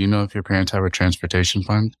question, but do you know if your parents have a transportation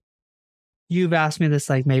fund? You've asked me this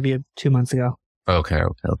maybe 2 months ago. Okay.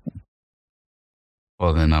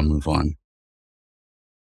 Well, then I'll move on.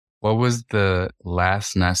 What was the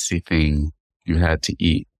last nasty thing you had to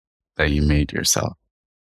eat that you made yourself?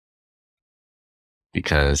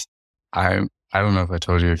 Because I don't know if I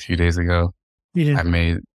told you a few days ago, you didn't. I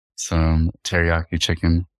made some teriyaki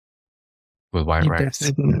chicken with white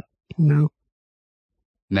rice. No.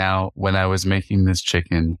 Now, when I was making this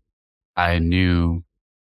chicken, I knew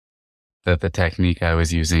that the technique I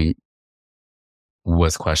was using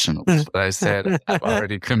was questionable. But I said, I've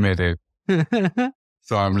already committed,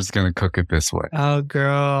 so I'm just going to cook it this way. Oh,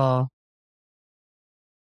 girl.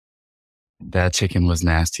 That chicken was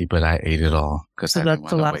nasty, but I ate it all because I didn't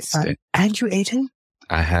want to waste it. And you ate it?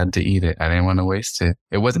 I had to eat it. I didn't want to waste it.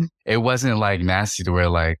 It wasn't like nasty to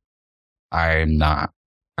where I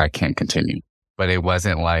can't continue. But it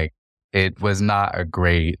wasn't it was not a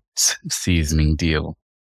great seasoning deal.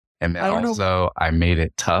 And then also I made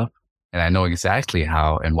it tough, and I know exactly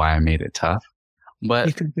how and why I made it tough. But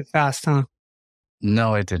you cooked it fast, huh?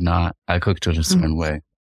 No, I did not. I cooked it a certain way.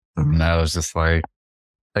 And I was just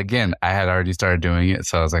again, I had already started doing it.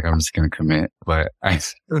 So I was I'm just going to commit, but I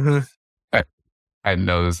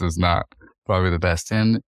know this is not probably the best.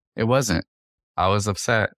 And it wasn't. I was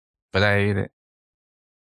upset, but I ate it.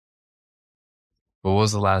 What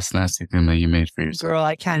was the last nasty thing that you made for yourself? Girl,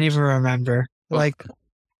 I can't even remember.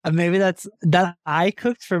 Maybe that I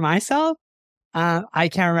cooked for myself. I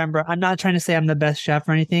can't remember. I'm not trying to say I'm the best chef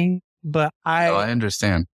or anything, but I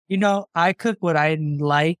understand. I cook what I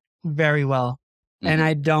like very well, and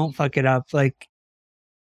I don't fuck it up.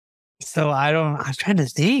 So I'm trying to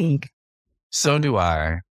think. So do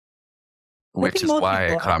I. Which is why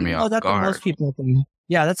it caught me off guard. That's what most people do.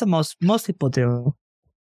 Yeah, that's what most people do.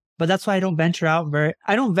 But that's why I don't venture out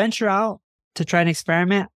to try and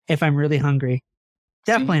experiment if I'm really hungry.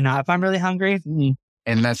 Definitely not. If I'm really hungry.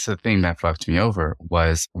 And that's the thing that fucked me over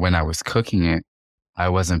was when I was cooking it, I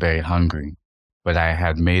wasn't very hungry. but I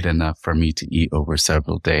had made enough for me to eat over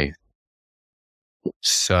several days.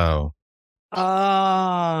 So,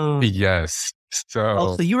 yes.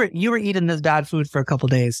 So you were eating this bad food for a couple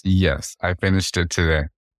days. Yes, I finished it today.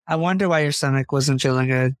 I wonder why your stomach wasn't feeling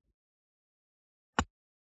good.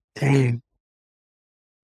 Dang.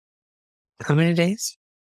 How many days?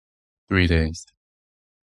 3 days.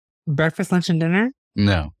 Breakfast, lunch, and dinner?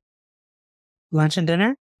 No, Lunch and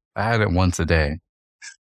dinner? I had it once a day.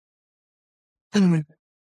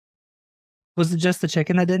 Was it just the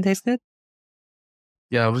chicken that didn't taste good?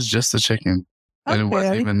 Yeah, it was just the chicken. And it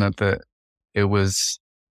wasn't even that it was,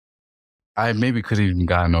 I maybe could have even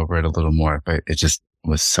gotten over it a little more, but it just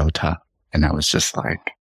was so tough. And I was just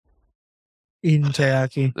like, eating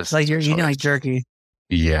teriyaki. It's like you're eating like jerky.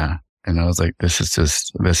 Yeah. And I was like, this is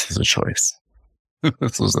a choice.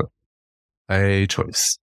 This was a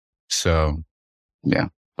choice. So, yeah.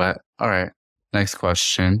 But all right. Next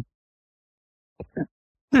question.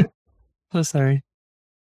 Oh, sorry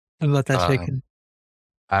about that chicken.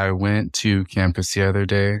 I went to campus the other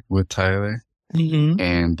day with Tyler,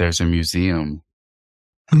 and there's a museum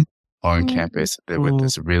on campus with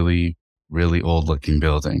this really, really old looking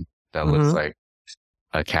building that looks like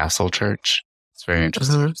a castle church. It's very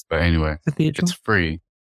interesting. But anyway, it's free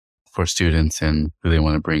for students and who they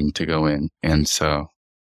want to bring to go in. And so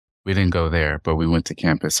we didn't go there, but we went to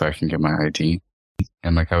campus so I can get my ID.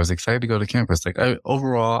 And like, I was excited to go to campus. Like,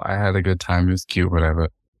 overall, I had a good time. It was cute, whatever.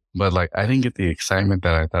 But like, I didn't get the excitement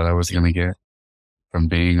that I thought I was going to get from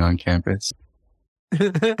being on campus.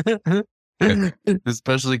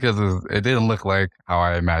 Especially because it didn't look like how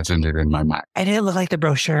I imagined it in my mind. It didn't look like the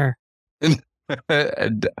brochure. In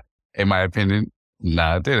my opinion,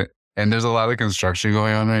 no, it didn't. And there's a lot of construction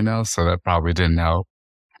going on right now, so that probably didn't help.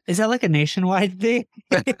 Is that like a nationwide thing?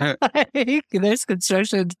 Like, there's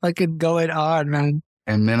construction fucking going on, man.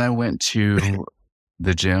 And then I went to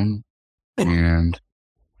the gym, and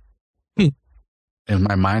in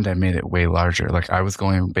my mind, I made it way larger. Like, I was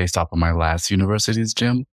going based off of my last university's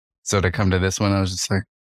gym. So to come to this one, I was just like,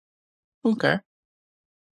 okay.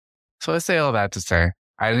 So I say all that to say,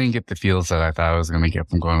 I didn't get the feels that I thought I was going to get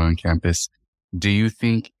from going on campus. Do you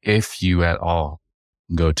think if you at all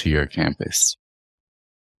go to your campus,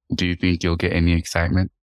 do you think you'll get any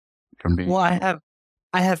excitement from being? Well,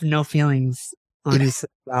 I have no feelings honestly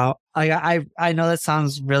about. Like, I know that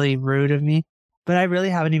sounds really rude of me, but I really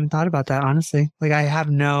haven't even thought about that, honestly. Like, I have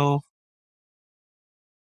no,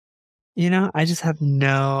 I just have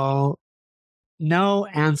no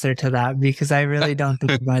answer to that because I really don't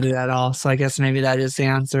think about it at all. So I guess maybe that is the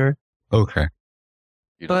answer. Okay.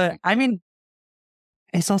 But I mean,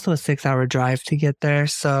 it's also a 6-hour drive to get there.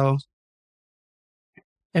 So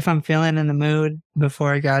if I'm feeling in the mood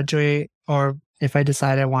before I graduate, or if I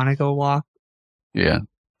decide I want to go walk, yeah,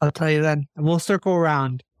 I'll tell you then. We'll circle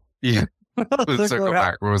around. Yeah. We'll circle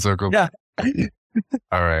back. We'll circle back. Yeah.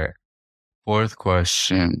 All right. 4th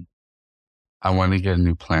question. I want to get a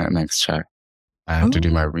new plant next check. I have to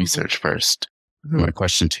do my research first. My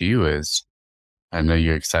question to you is, I know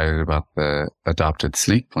you're excited about the adopted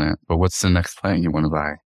snake plant, but what's the next plant you want to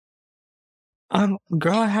buy?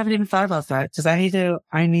 Girl, I haven't even thought about that because I need to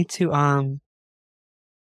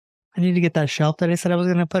get that shelf that I said I was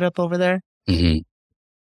going to put up over there. Mm-hmm.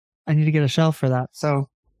 I need to get a shelf for that. So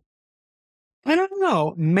I don't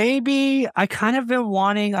know. Maybe I kind of been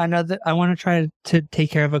wanting I want to try to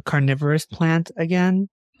take care of a carnivorous plant again.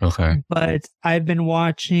 Okay. But I've been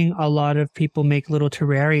watching a lot of people make little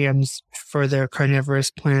terrariums for their carnivorous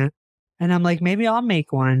plant. And I'm like, maybe I'll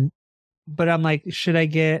make one. But I'm like, should I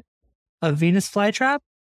get a Venus flytrap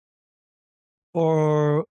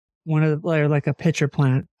or like a pitcher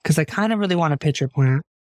plant? Because I kind of really want a pitcher plant.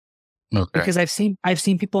 Okay. Because I've seen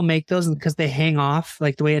people make those because they hang off,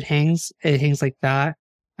 like the way it hangs like that.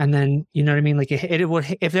 And then, you know what I mean? Like it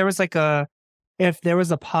would, if there was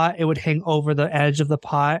a pot, it would hang over the edge of the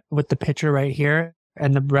pot with the pitcher right here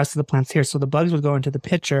and the rest of the plants here. So the bugs would go into the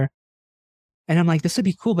pitcher. And I'm like, this would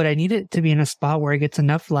be cool, but I need it to be in a spot where it gets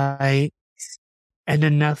enough light and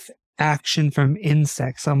enough action from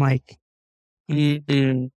insects. So I'm like,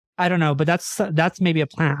 I don't know, but that's maybe a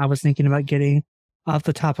plant I was thinking about getting off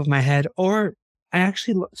the top of my head. Or I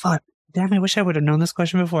actually thought, damn, I wish I would have known this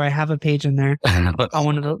question before. I have a page in there on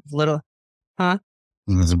one of the little,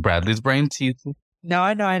 This is Bradley's brain teeth. No,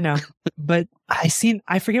 I know. But I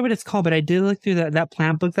forget what it's called, but I did look through that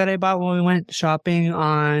plant book that I bought when we went shopping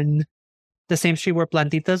on the same street where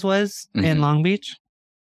Plantitas was in Long Beach.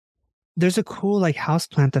 There's a cool like house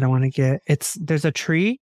plant that I want to get. There's a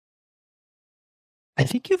tree. I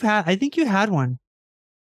think you had one.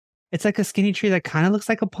 It's like a skinny tree that kind of looks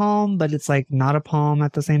like a palm, but it's like not a palm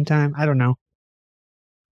at the same time. I don't know.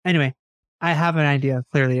 Anyway, I have an idea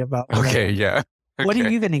clearly about. Okay, yeah. What are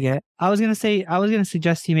Okay. you gonna get? I was gonna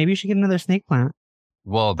suggest to you maybe you should get another snake plant.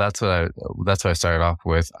 Well, that's what I started off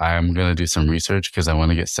with. I'm gonna do some research because I want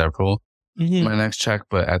to get several Mhm. my next check,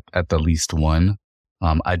 but at the least one.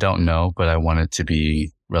 I don't know, but I want it to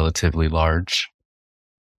be relatively large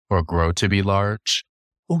or grow to be large.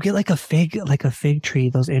 We'll get like a fig tree,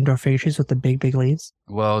 those indoor fig trees with the big leaves.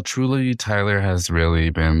 Well, truly, Tyler has really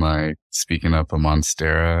been like speaking up a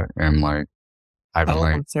Monstera, and like I've been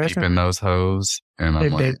like Monsteras are peeping those hoes, and they're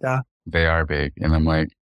I'm like, big though. they are big, and I'm like,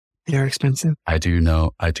 They're expensive. I do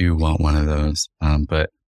want one of those. But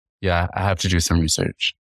yeah, I have to do some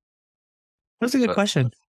research. That's a good But-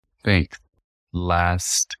 question. Thanks.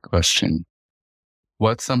 Last question.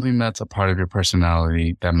 What's something that's a part of your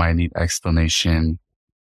personality that might need explanation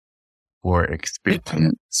or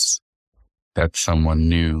experience that someone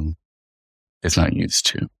new is not used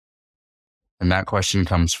to? And that question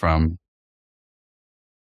comes from,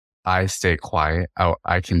 I stay quiet.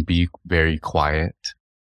 I can be very quiet,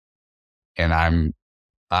 and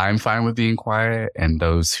I'm fine with being quiet. And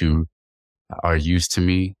those who are used to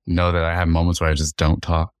me know that I have moments where I just don't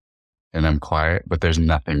talk and I'm quiet, but there's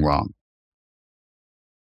nothing wrong.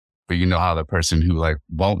 But you know how the person who like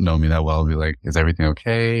won't know me that well will be like, is everything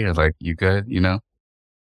okay? Or like, you good? You know?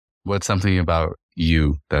 What's something about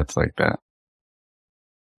you that's like that?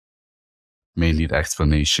 May need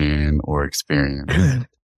explanation or experience.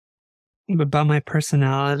 About my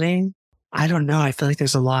personality, I don't know. I feel like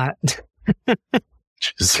there's a lot.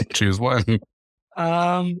 Choose one.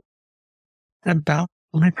 About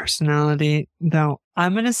my personality, though,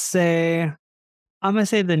 I'm gonna say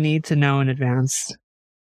the need to know in advance.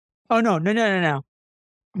 Oh no.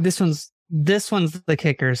 This one's the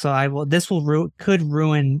kicker. So could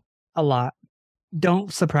ruin a lot.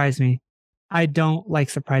 Don't surprise me. I don't like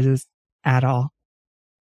surprises at all.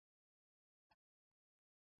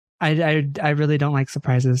 I really don't like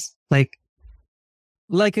surprises.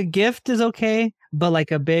 Like a gift is okay, but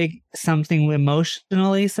like a big something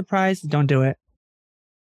emotionally surprised, don't do it.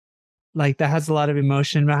 Like that has a lot of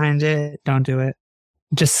emotion behind it, don't do it.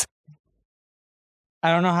 Just,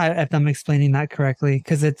 I don't know if I'm explaining that correctly,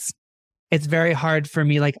 because it's very hard for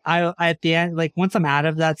me. Like I at the end, like once I'm out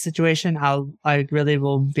of that situation, I really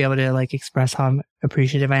will be able to like express how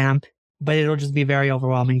appreciative I am. But it'll just be very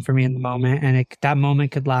overwhelming for me in the moment, and that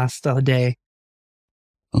moment could last a day.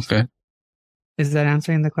 Okay. Is that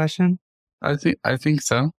answering the question? I think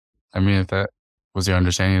so. I mean, if that was your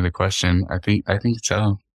understanding of the question, I think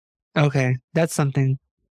so. Okay, that's something.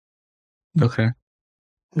 Okay.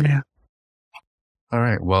 Yeah. All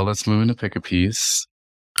right. Well, let's move into pick a piece.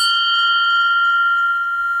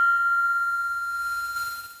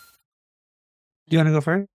 Do you want to go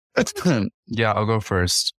first? Yeah, I'll go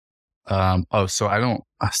first. So I don't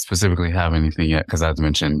specifically have anything yet because, as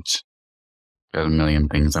mentioned, got a million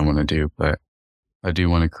things I want to do, but I do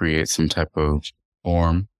want to create some type of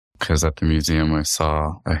form because at the museum I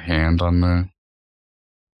saw a hand on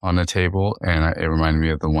the table, and it reminded me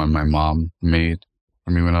of the one my mom made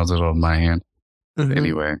for me when I was little, my hand. Mhm.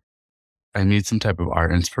 Anyway, I need some type of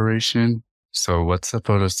art inspiration. So what's a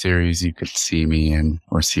photo series you could see me in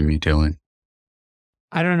or see me doing?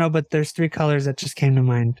 I don't know, but there's 3 colors that just came to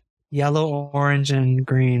mind: yellow, orange, and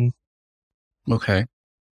green. Okay.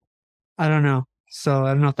 I don't know. So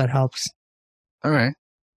I don't know if that helps. All right.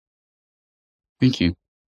 Thank you.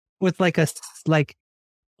 With like like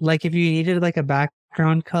if you needed like a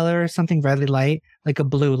background color or something really light, like a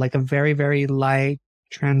blue, like a very, very light,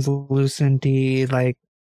 translucent-y,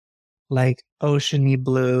 like oceany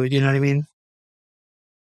blue. You know what I mean?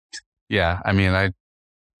 Yeah. I mean, I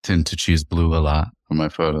tend to choose blue a lot for my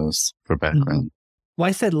photos for background. Well,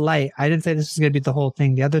 I said light. I didn't say this was going to be the whole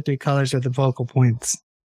thing. The other 3 colors are the focal points.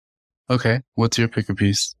 Okay. What's your pick a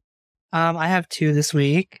piece? I have 2 this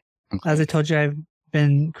week. Okay. As I told you, I've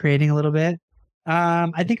been creating a little bit.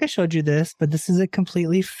 I think I showed you this, but this isn't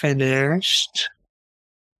completely finished.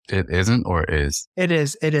 It isn't or is? It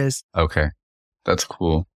is. Okay. That's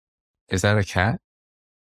cool. Is that a cat?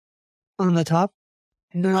 On the top?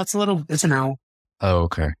 No, it's an owl. Oh,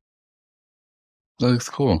 okay. That looks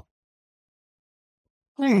cool.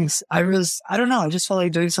 Thanks. I don't know. I just felt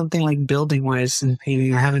like doing something like building wise in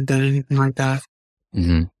painting. I haven't done anything like that.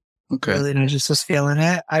 Mm-hmm. Okay. Really, and I just was feeling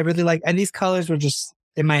it. I really like, and these colors were just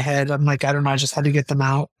in my head. I'm like, I don't know. I just had to get them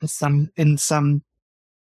out in some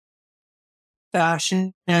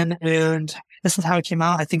fashion, and this is how it came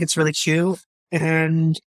out. I think it's really cute,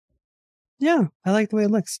 and yeah, I like the way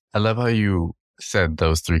it looks. I love how you said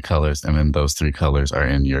those 3 colors and then those 3 colors are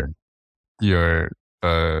in your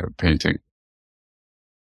painting.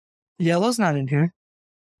 Yellow's not in here.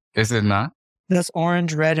 Is it not? That's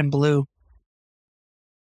orange, red, and blue.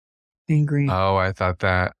 And green. Oh, I thought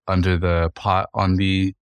that under the pot on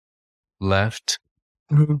the left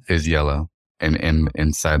is yellow and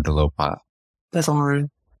inside the little pot. That's orange.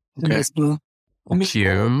 Okay. And that's blue. I mean,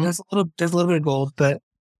 Cute. there's a little bit of gold, but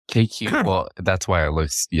Okay, cute. Well, that's why it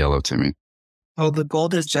looks yellow to me. oh, the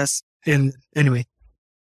gold is just in anyway.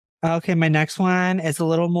 Okay, my next one is a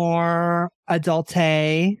little more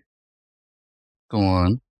adult-y. Go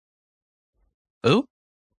on. Oh,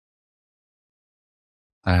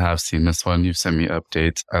 I have seen this one. You've sent me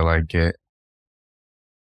updates. I like it.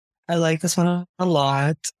 I like this one a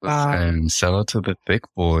lot. And shout out to the thick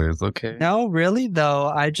boys. Okay. No, really though.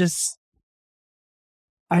 I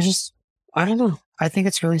don't know. I think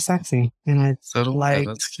it's really sexy, and it's like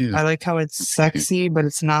that's cute. I like how it's sexy, but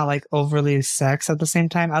it's not like overly sex at the same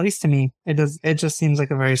time. At least to me, it does. It just seems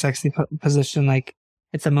like a very sexy position. Like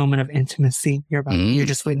it's a moment of intimacy. You're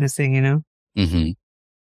just witnessing, you know. Mm-hmm.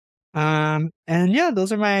 And yeah,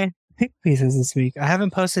 those are my pick pieces this week. I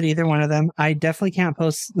haven't posted either one of them. I definitely can't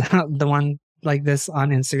post the one like this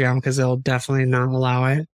on Instagram because it'll definitely not allow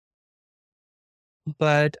it.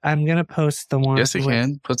 But I'm gonna post the one. Yes, you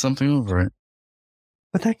can put something over it.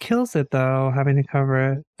 But that kills it though, having to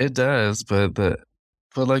cover it. It does, but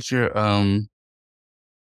put like your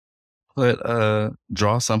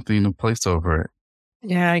draw something to place over it.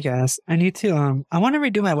 Yeah, I guess I need to. I want to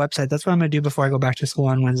redo my website. That's what I'm gonna do before I go back to school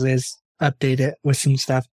on Wednesdays. Update it with some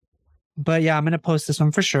stuff. But yeah, I'm gonna post this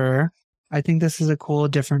one for sure. I think this is a cool,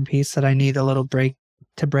 different piece that I need a little break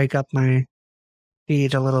to break up my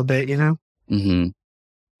feed a little bit. You know. Mm-hmm.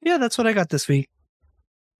 Yeah, that's what I got this week.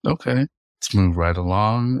 Okay. Let's move right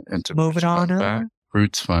along into Move it on up.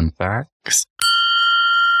 Fruits fun facts.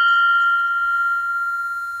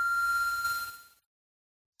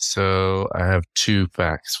 So I have 2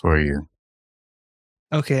 facts for you.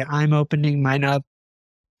 Okay, I'm opening mine up.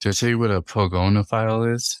 Did I tell you what a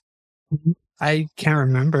pogonophile is? I can't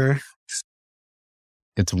remember.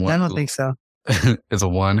 It's one. I don't think so. It's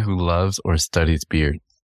one who loves or studies beard.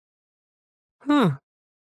 Huh.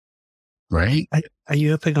 Right? Are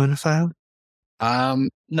you a pogonophile?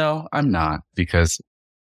 No, I'm not, because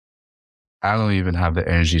I don't even have the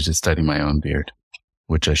energy to study my own beard,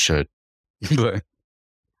 which I should. But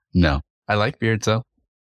no, I like beards though.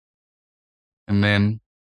 And then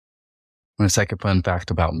my second fun fact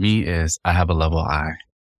about me is I have a level eye.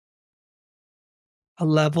 A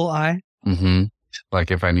level eye? Mm-hmm. Like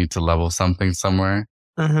if I need to level something somewhere,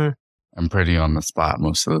 I'm pretty on the spot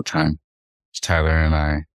most of the time. Tyler and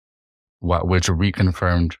I, which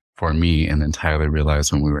reconfirmed for me, and then Tyler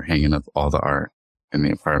realized when we were hanging up all the art in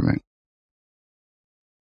the apartment.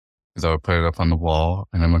 Because I would put it up on the wall,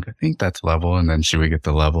 and I'm like, I think that's level, and then she would get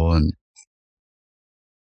the level, and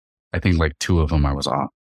I think like 2 of them I was off,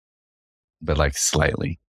 but like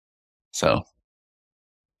slightly. So,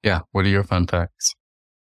 yeah. What are your fun facts?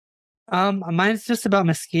 Mine's just about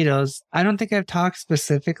mosquitoes. I don't think I've talked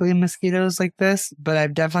specifically mosquitoes like this, but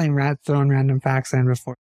I've definitely thrown random facts in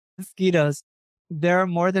before. Mosquitoes. There are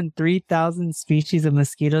more than 3,000 species of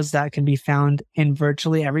mosquitoes that can be found in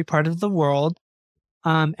virtually every part of the world.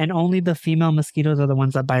 And only the female mosquitoes are the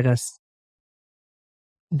ones that bite us.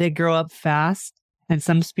 They grow up fast, and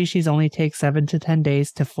some species only take 7 to 10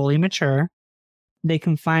 days to fully mature. They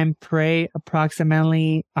can find prey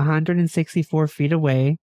approximately 164 feet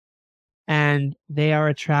away, and they are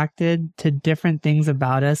attracted to different things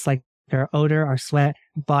about us, like our odor, our sweat,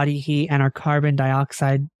 body heat, and our carbon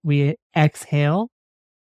dioxide we exhale.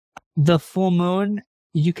 The full moon,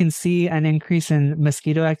 you can see an increase in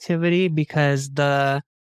mosquito activity because of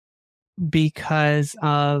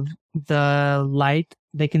the light.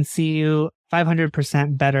 They can see you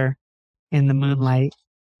 500% better in the moonlight,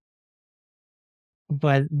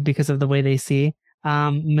 but because of the way they see.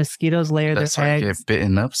 Mosquitoes layer their eggs. That's why I get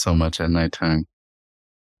bitten up so much at nighttime.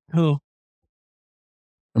 Who?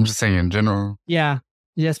 I'm just saying in general. Yeah,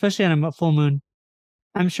 especially on a full moon.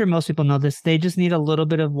 I'm sure most people know this. They just need a little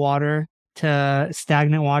bit of water,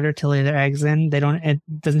 stagnant water, to lay their eggs in. It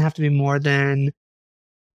doesn't have to be more than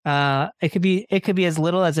it could be as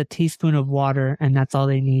little as a teaspoon of water, and that's all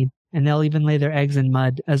they need. And they'll even lay their eggs in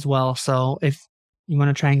mud as well. So if you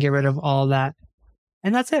want to try and get rid of all that,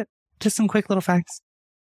 and that's it. Just some quick little facts.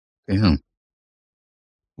 Damn.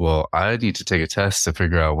 Well, I need to take a test to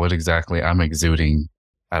figure out what exactly I'm exuding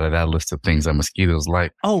out of that list of things that mosquitoes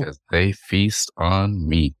like. Oh, because they feast on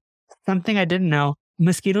me. Something I didn't know.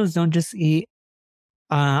 Mosquitoes don't just eat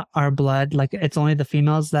our blood. Like, it's only the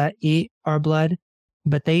females that eat our blood,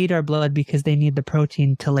 but they eat our blood because they need the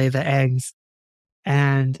protein to lay the eggs.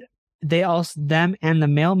 And them and the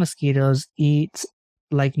male mosquitoes eat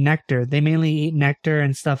like nectar. They mainly eat nectar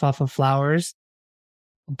and stuff off of flowers.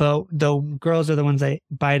 But the girls are the ones that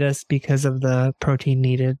bite us because of the protein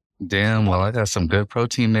needed. Damn, well, I got some good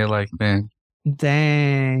protein they like, man.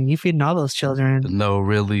 Dang, you feeding all those children. No,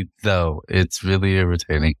 really, though. It's really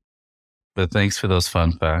irritating. But thanks for those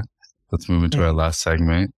fun facts. Let's move into our last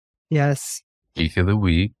segment. Yes. Geek of the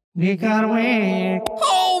Week. Geek of the Week.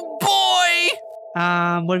 Oh, boy!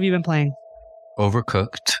 What have you been playing?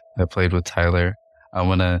 Overcooked. I played with Tyler. I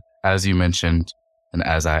want to, as you mentioned, and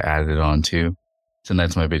as I added on to,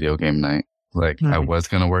 tonight's my video game night. Like, I was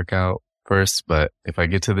going to work out first, but if I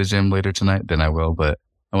get to the gym later tonight, then I will. But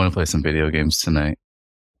I want to play some video games tonight.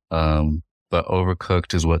 But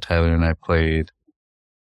Overcooked is what Tyler and I played.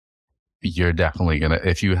 You're definitely going to,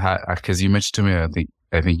 if you had, because you mentioned to me,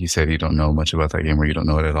 I think you said you don't know much about that game or you don't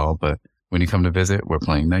know it at all. But when you come to visit, we're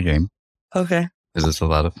playing that game. Okay. Because it's a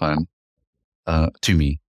lot of fun to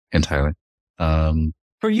me and Tyler.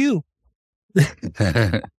 For you.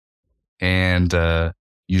 And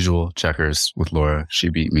usual checkers with Laura. She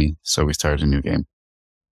beat me, so we started a new game.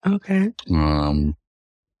 Okay.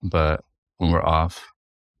 But when we're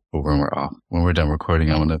done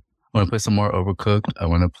recording, I want to play some more Overcooked. I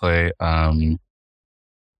want to play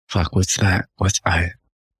what's that?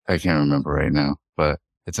 I can't remember right now, but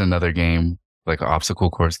it's another game, like an obstacle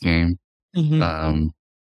course game. Mm-hmm.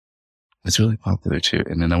 It's really popular too.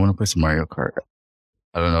 And then I want to play some Mario Kart.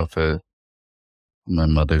 I don't know if my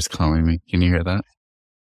mother's calling me. Can you hear that?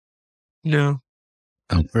 No.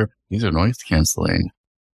 Oh, these are noise canceling.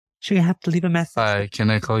 She's going to have to leave a message. Hi,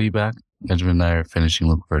 can I call you back? Benjamin and I are finishing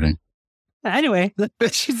recording. Anyway,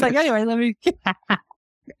 she's like, anyway, let me.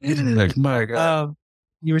 Like, my God.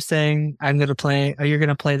 You were saying you're going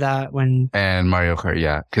to play that when. And Mario Kart,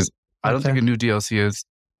 yeah. Because I don't think a new DLC is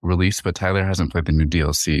released, but Tyler hasn't played the new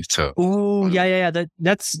DLC. So. Oh, yeah.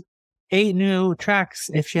 That's 8 new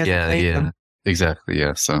tracks if she hasn't played them. Exactly,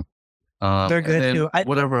 yeah. So. They're good too.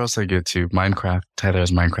 Whatever else I get to, Minecraft. Tyler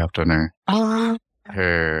has Minecraft on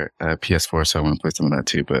her PS4, so I want to play some of that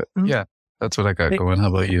too. But yeah, that's what I got going. How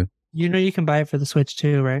about you? You know you can buy it for the Switch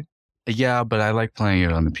too, right? Yeah, but I like playing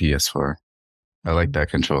it on the PS4. I like that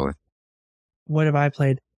controller. What have I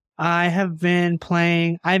played? I've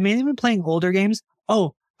mainly been playing older games.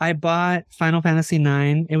 Oh, I bought Final Fantasy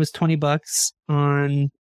IX. It was $20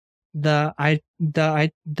 on the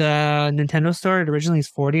Nintendo store. It originally is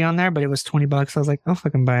 $40 on there, but it was $20. I was like, I'll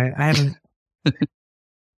fucking buy it. I haven't.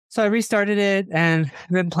 So I restarted it and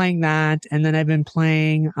I've been playing that. And then I've been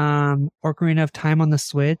playing Ocarina of Time on the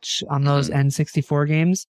Switch on those N64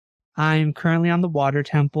 games. I'm currently on the Water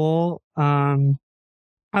Temple. I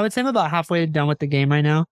would say I'm about halfway done with the game right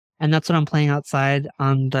now. And that's what I'm playing outside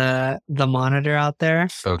on the monitor out there.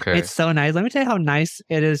 Okay. It's so nice. Let me tell you how nice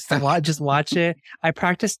it is to just watch it. I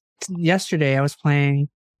practiced yesterday. I was playing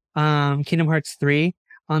Kingdom Hearts 3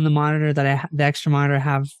 on the monitor the extra monitor I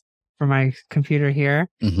have for my computer here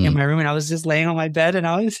in my room. And I was just laying on my bed and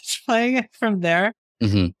I was just playing it from there.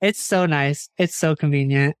 It's so nice. It's so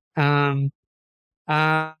convenient. Yeah,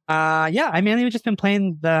 I mainly just been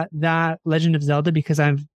playing that Legend of Zelda because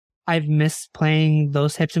I've missed playing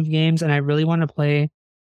those types of games and I really want to play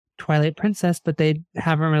Twilight Princess, but they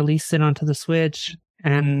haven't released it onto the Switch.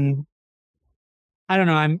 And I don't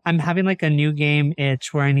know, I'm having like a new game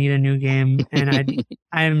itch where I need a new game and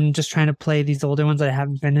I'm just trying to play these older ones that I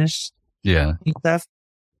haven't finished. Yeah. Stuff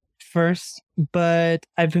first, but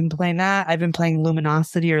I've been playing that. I've been playing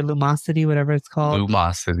Luminosity or Lumosity, whatever it's called.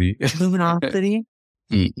 Luminosity.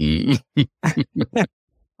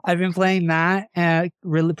 I've been playing that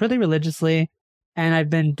pretty religiously, and I've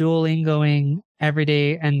been Duolingoing every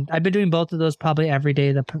day, and I've been doing both of those probably every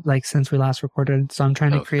day since we last recorded. So I'm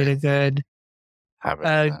trying to create a good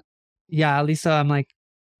habit. Yeah, at least so I'm like,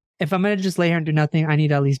 if I'm gonna just lay here and do nothing, I need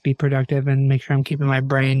to at least be productive and make sure I'm keeping my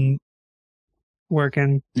brain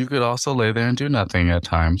working. You could also lay there and do nothing at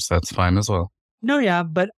times. That's fine as well. No, yeah,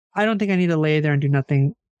 but I don't think I need to lay there and do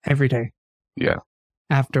nothing every day. Yeah.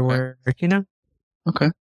 After work, you know? Okay.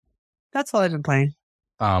 That's all I've been playing.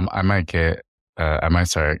 I might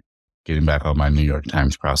start getting back on my New York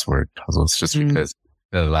Times crossword puzzles just because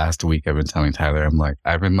the last week I've been telling Tyler,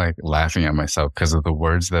 I've been laughing at myself because of the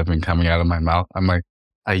words that have been coming out of my mouth. I'm like,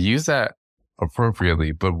 I use that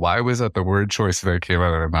appropriately, but why was that the word choice that came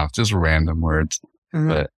out of my mouth? Just random words.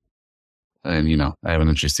 But, and I have an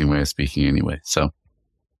interesting way of speaking anyway. So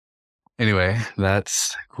anyway,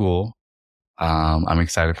 that's cool. I'm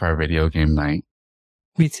excited for our video game night.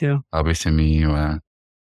 Me too. I'll be sending you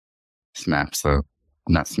snaps, though.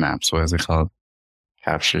 Not snaps. What is it called?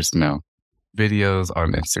 Captures? No. Videos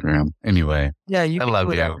on Instagram. Anyway. Yeah, I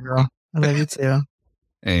love you. Girl. I love you too.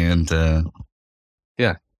 And yeah,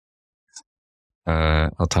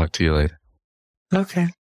 I'll talk to you later. Okay.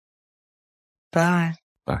 Bye.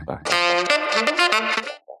 Bye.